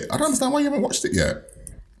watch it. I don't understand why you haven't watched it yet.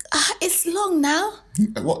 It's long now.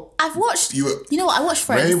 What? I've watched... You know what? I watched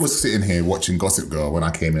Friends. Ray was sitting here watching Gossip Girl when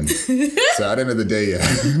I came in. So at the end of the day,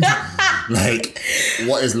 like,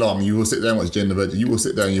 what is long? You will sit there and watch Jane the Virgin. You will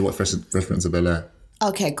sit there and you watch Fresh Prince of Bel-Air.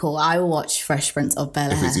 Okay, cool. I will watch Fresh Prince of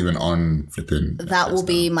Bel-Air. If it's even on flipping... That will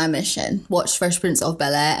be my mission. Watch Fresh Prince of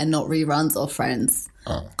Bel-Air and not reruns or Friends.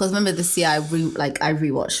 Because remember this year, I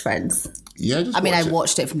rewatched Friends. Yeah, just I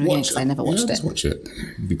watched it from the beginning because I never watched it. Just watch it.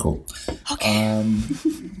 It'd be cool. Okay.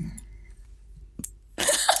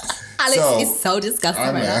 Alex is so disgusted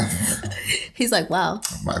right now. He's like, wow.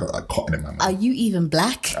 I might have got like cotton in my mouth. Are you even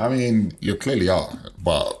black? I mean, you clearly are.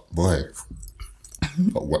 But, boy,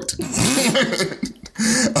 got work to do.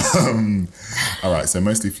 All right, so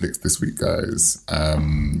mostly flicks this week, guys. It's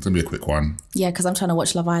going to be a quick one. Yeah, because I'm trying to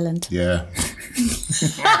watch Love Island. Yeah.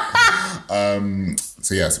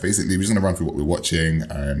 So basically we're just going to run through what we're watching,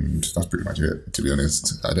 and that's pretty much it, to be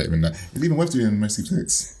honest. I don't even know. Is it even worth doing mostly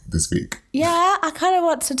flicks this week? Yeah, I kind of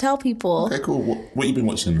want to tell people. Okay, cool. What you been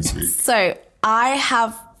watching this week? So I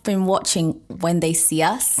have been watching When They See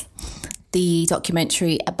Us, the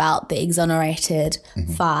documentary about the exonerated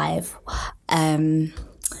 5,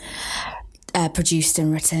 produced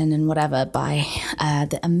and written and whatever by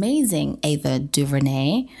the amazing Ava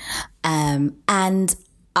DuVernay. And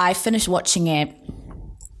I finished watching it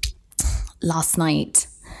last night,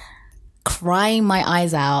 crying my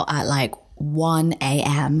eyes out at like 1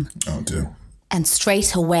 a.m. Oh, dear. And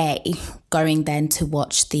straight away going then to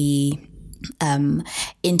watch the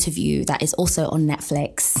interview that is also on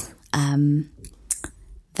Netflix.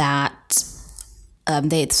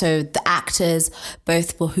 So the actors,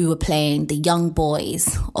 both who were playing the young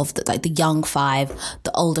boys of the young 5,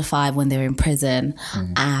 the older 5 when they were in prison,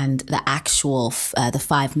 and the actual the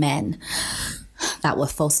 5 men that were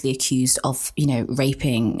falsely accused of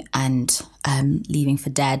raping and leaving for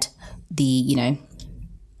dead the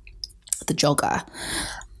jogger.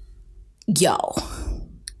 Yo,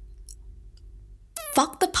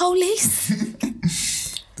 fuck the police.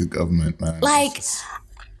 The government, man. Like,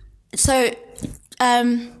 so,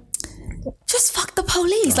 just fuck the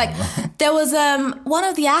police. Like, there was one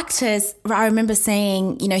of the actors, I remember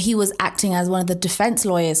saying, he was acting as one of the defense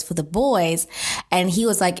lawyers for the boys. And he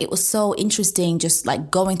was like, it was so interesting just like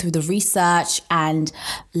going through the research and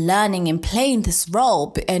learning and playing this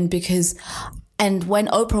role. And when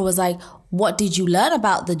Oprah was like, what did you learn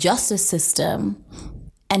about the justice system?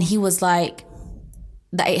 And he was like,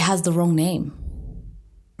 that it has the wrong name.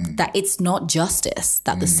 That it's not justice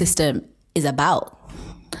that the system is about.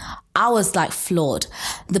 I was like floored.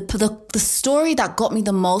 The story that got me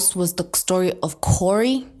the most was the story of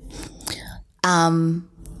Corey. The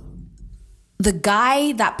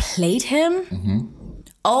guy that played him.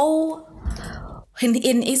 It's all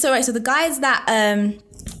right. So the guys that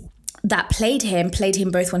played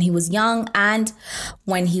him both when he was young and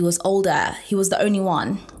when he was older. He was the only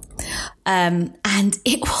one. And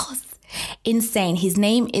it was insane. His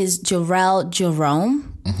name is Jarrell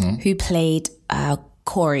Jerome, who played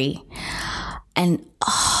Corey. And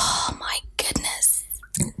oh my goodness.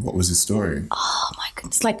 What was his story? Oh my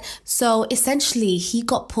goodness. Like, so essentially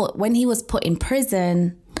when he was put in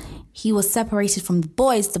prison, he was separated from the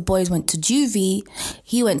boys. The boys went to juvie.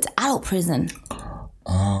 He went to adult prison.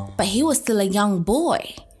 But he was still a young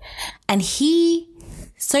boy. And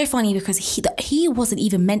so funny because he wasn't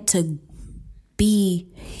even meant to be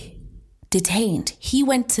detained. He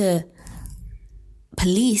went to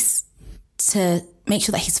police to make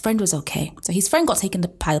sure that his friend was okay. So his friend got taken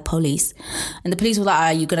by the police, and the police were like,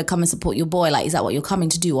 are you going to come and support your boy? Like, is that what you're coming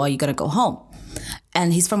to do, or are you going to go home?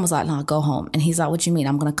 And his friend was like, no, go home. And he's like, what do you mean?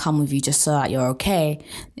 I'm going to come with you just so that you're okay,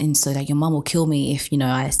 and so that your mum will kill me if,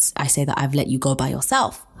 I say that I've let you go by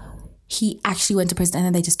yourself. He actually went to prison, and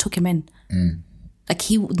then they just took him in. Like,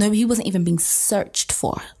 he wasn't even being searched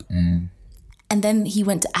for. And then he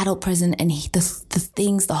went to adult prison, and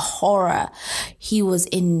the horror, he was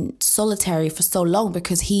in solitary for so long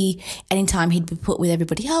because anytime he'd be put with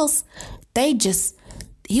everybody else, he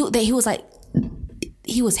was like,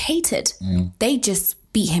 he was hated. They just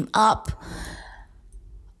beat him up.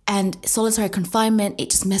 And solitary confinement, it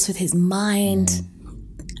just messed with his mind.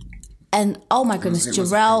 And oh my goodness,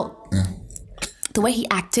 Jarrell, the way he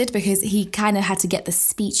acted, because he kind of had to get the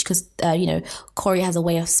speech, because, you know, Corey has a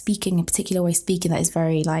way of speaking, a particular way of speaking that is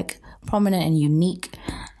very like prominent and unique.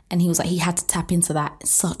 And he was like, he had to tap into that.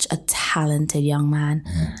 Such a talented young man.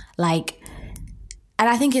 Like, and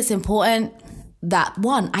I think it's important that,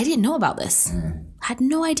 one, I didn't know about this. I had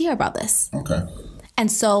no idea about this. Okay.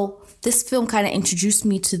 And so this film kind of introduced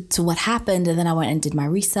me to what happened. And then I went and did my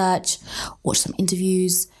research, watched some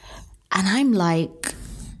interviews. And I'm like,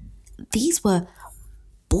 these were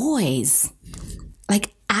boys,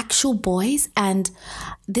 like actual boys. And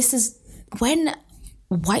this is when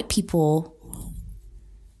white people,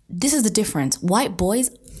 this is the difference. White boys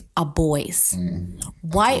are boys.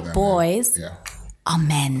 White boys are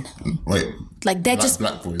men. Wait. Like they're just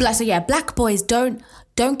black boys. Black boys don't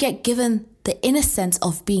get given the innocence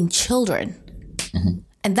of being children.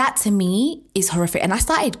 And that to me is horrific. And I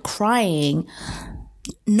started crying,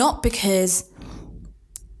 not because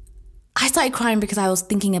I started crying because I was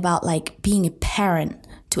thinking about like being a parent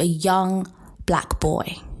to a young black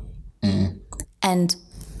boy. And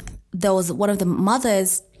there was one of the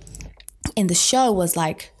mothers in the show was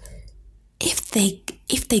like, if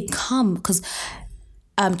they come, because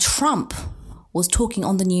Trump was talking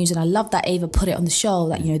on the news, and I love that Ava put it on the show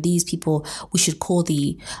that, you know, these people, we should call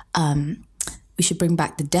we should bring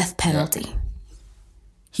back the death penalty. Yeah.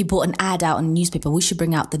 He brought an ad out in the newspaper, we should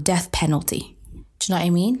bring out the death penalty. Do you know what I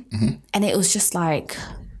mean? And it was just like...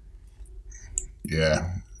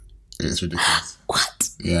 Yeah, it's ridiculous. What?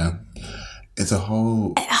 Yeah. It's a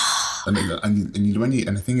whole... And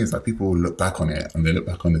the thing is, like, people look back on it and they look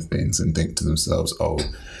back on the things and think to themselves, oh,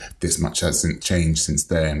 this much hasn't changed since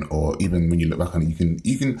then. Or even when you look back on it,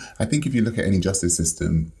 you can I think if you look at any justice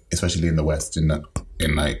system, especially in the West, in like,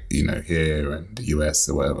 you know, here and the US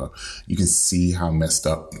or whatever, you can see how messed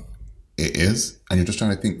up it is. And you're just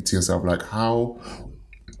trying to think to yourself, like, how,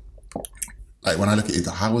 like, when I look at it,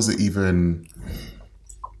 how has that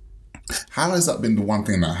been the one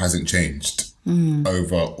thing that hasn't changed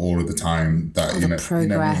over all of the time that, all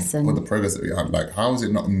the progress that we have? Like, how has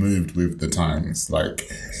it not moved with the times?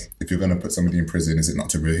 Like, if you're going to put somebody in prison, is it not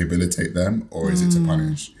to rehabilitate them, or is it to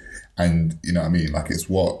punish? And you know what I mean? Like, it's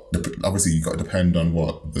obviously you got to depend on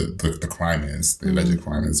what the crime is, the alleged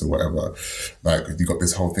crime is, or whatever. Like, you got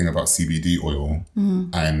this whole thing about CBD oil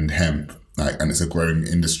and hemp, like, and it's a growing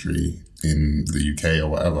industry in the UK or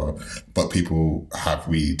whatever, but people have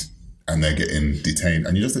weed and they're getting detained.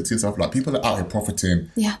 And you just think to yourself, like, people are out here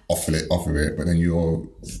profiting off of it, but then you're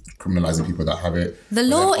criminalizing people that have it. The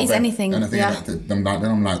law is anything. And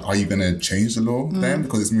then I'm like, are you going to change the law then?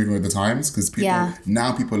 Because it's moving with the times? Because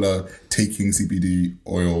now people are taking CBD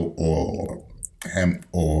oil or hemp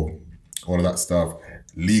or all of that stuff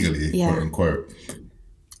legally, quote unquote.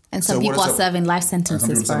 And some people are serving life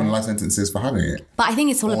sentences for having it. But I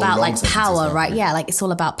think it's all about like power, right? Yeah, like it's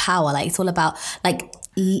all about power. Like it's all about like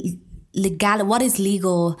legal. What is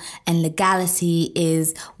legal and legality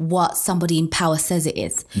is what somebody in power says it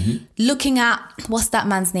is. Looking at, what's that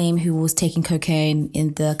man's name who was taking cocaine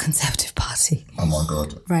in the Conservative Party? Oh my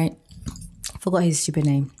God. Right. Forgot his stupid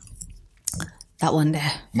name. That one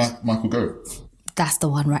there. Michael Gove. That's the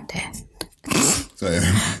one right there. So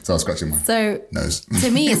I was scratching my nose.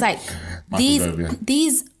 To me, it's like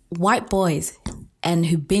these white boys and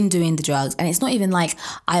who've been doing the drugs, and it's not even like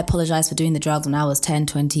I apologize for doing the drugs when I was 10,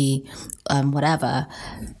 20, whatever.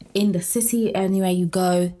 In the city, anywhere you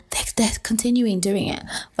go, they're continuing doing it.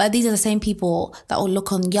 But these are the same people that will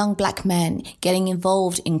look on young black men getting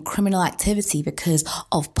involved in criminal activity because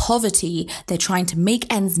of poverty. They're trying to make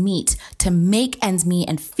ends meet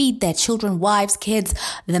and feed their children, wives, kids,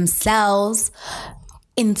 themselves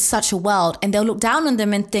in such a world. And they'll look down on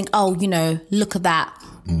them and think, oh, you know, look at that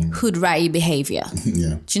hood ratty behavior.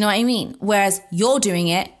 Yeah. Do you know what I mean? Whereas you're doing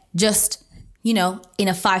it just, you know, in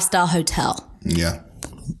a 5-star hotel. Yeah.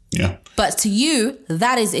 Yeah. But to you,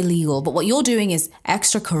 that is illegal. But what you're doing is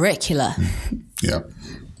extracurricular. Yeah.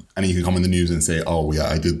 And you can come in the news and say, oh, yeah,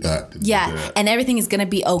 I did that. And everything is going to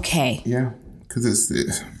be okay. Yeah. Because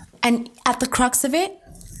it's... And at the crux of it,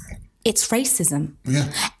 it's racism.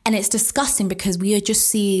 Yeah. And it's disgusting because we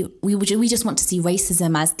just want to see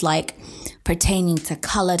racism as like pertaining to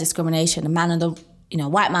color discrimination. White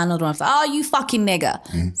man on the left, oh, you fucking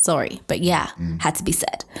nigger. Sorry. But had to be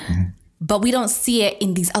said. But we don't see it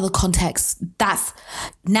in these other contexts. That's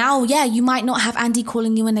now, you might not have Andy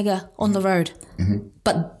calling you a nigger on the road.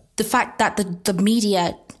 But the fact that the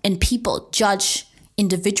media and people judge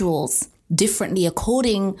individuals differently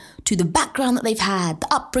according to the background that they've had, the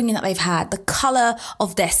upbringing that they've had, the color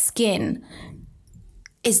of their skin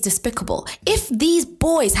is despicable. If these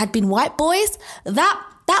boys had been white boys, that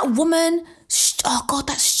woman, oh God,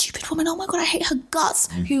 that stupid woman, oh my God, I hate her guts,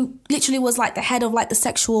 who literally was like the head of like the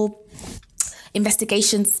sexual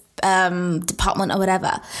investigations department or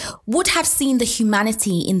whatever, would have seen the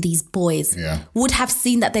humanity in these boys, would have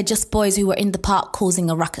seen that they're just boys who were in the park causing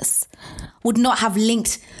a ruckus, would not have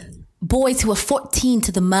linked boys who were 14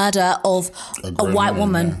 to the murder of a white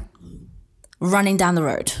woman running down the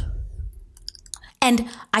road. And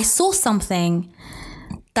I saw something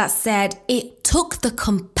that said it took the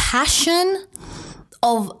compassion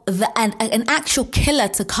of an actual killer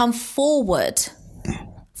to come forward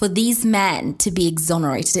for these men to be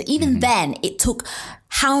exonerated. And even then, it took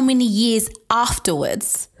how many years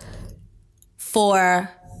afterwards for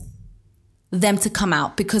them to come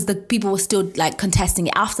out, because the people were still like contesting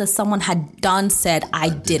it after someone had said, I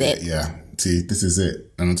did it. Yeah. See, this is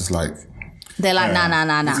it. And I'm just like... They're like,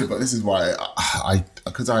 nah. But this is why I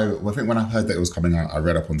think when I heard that it was coming out, I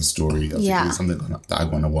read up on the story. I was thinking it's something that I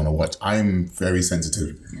want to watch. I'm very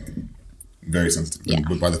sensitive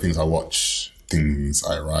by the things I watch, things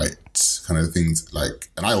I write, kind of things like,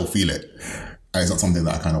 and I all feel it. And it's not something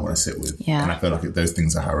that I kind of want to sit with. Yeah. And I feel like those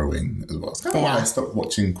things are harrowing as well. It's kind of why I stopped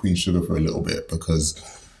watching Queen Sugar for a little bit, because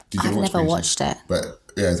I've never watched it. But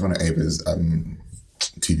yeah, it's one of Ava's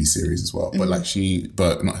TV series as well. But like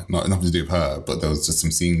but not nothing to do with her, but there was just some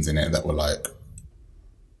scenes in it that were like,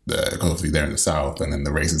 because obviously they're in the South, and then the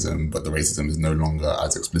racism, but the racism is no longer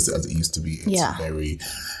as explicit as it used to be. It's very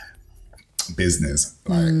business,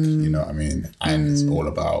 like, you know what I mean? And it's all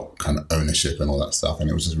about kind of ownership and all that stuff. And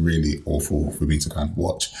it was just really awful for me to kind of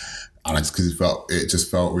watch. And I just, because it just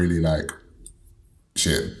felt really like,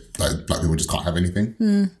 shit, like black people just can't have anything.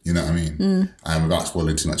 You know what I mean? And without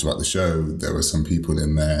spoiling too much about the show, there were some people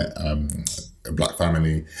in there, a black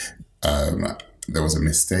family, there was a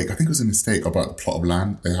mistake. I think it was a mistake about the plot of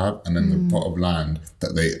land they have, and then the plot of land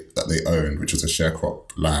that they owned, which was a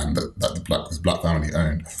sharecrop land that this black family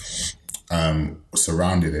owned,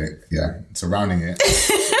 surrounding it.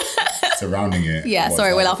 Yeah,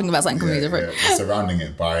 sorry, we're laughing about something completely different. Surrounding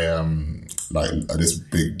it by this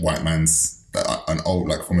big white man's an old,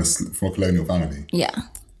 like from a colonial family. Yeah,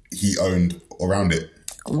 he owned around it.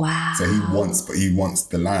 Wow. So he wants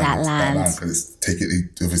the land. That land, because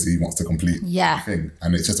obviously he wants to complete the thing.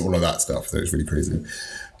 And it's just all of that stuff. So it's really crazy.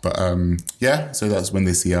 But so that's When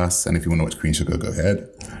They See Us. And if you want to watch Queen Sugar, go ahead.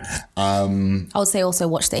 I would say also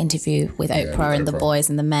watch the interview with Oprah and the boys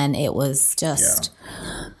and the men. It was just...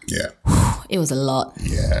 it was a lot.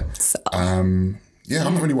 Yeah. So, I'm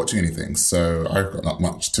not really watching anything. So I've got not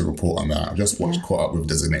much to report on that. I've just caught up with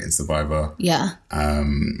Designated Survivor. Yeah.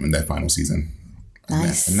 And their final season.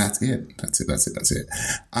 Nice. And that's it. That's it.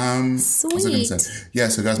 Sweet. What was I going to say? Yeah,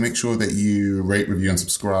 so guys, make sure that you rate, review, and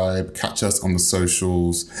subscribe. Catch us on the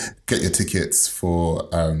socials. Get your tickets for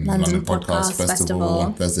London Podcast Festival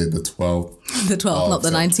on Thursday the 12th. The 12th, not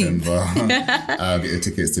the 19th. Get your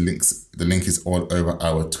tickets. The link is all over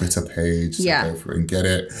our Twitter page. So go for it and get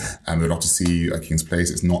it. And we'd love to see you at King's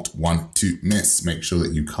Place. It's not one to miss. Make sure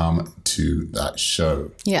that you come to that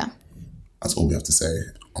show. Yeah. That's all we have to say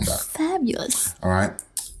on that. Fabulous. All right.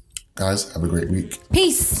 Guys, have a great week.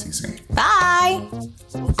 Peace. See you soon. Bye.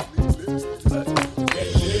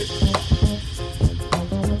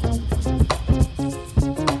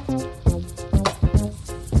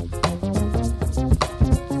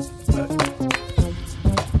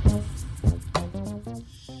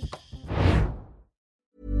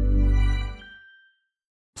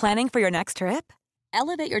 Planning for your next trip?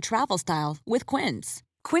 Elevate your travel style with Quince.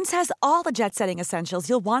 Quince has all the jet-setting essentials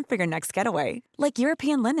you'll want for your next getaway, like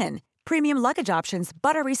European linen, premium luggage options,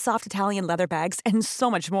 buttery soft Italian leather bags, and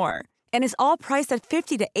so much more. And is all priced at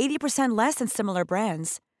 50 to 80% less than similar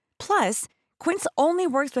brands. Plus, Quince only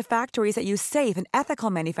works with factories that use safe and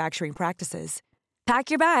ethical manufacturing practices.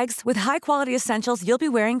 Pack your bags with high-quality essentials you'll be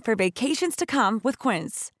wearing for vacations to come with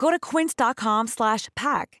Quince. Go to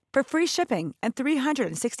quince.com/pack for free shipping and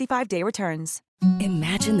 365-day returns.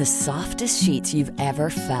 Imagine the softest sheets you've ever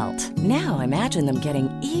felt. Now imagine them getting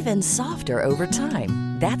even softer over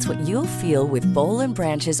time. That's what you'll feel with Boll &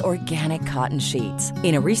 Branch's organic cotton sheets.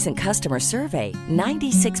 In a recent customer survey,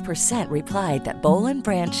 96% replied that Boll &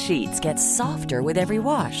 Branch sheets get softer with every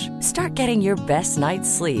wash. Start getting your best night's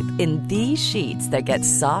sleep in these sheets that get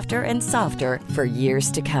softer and softer for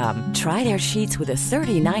years to come. Try their sheets with a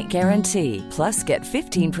 30-night guarantee. Plus, get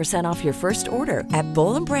 15% off your first order at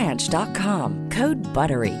bollandbranch.com. Code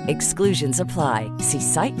BUTTERY. Exclusions apply. See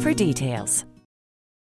site for details.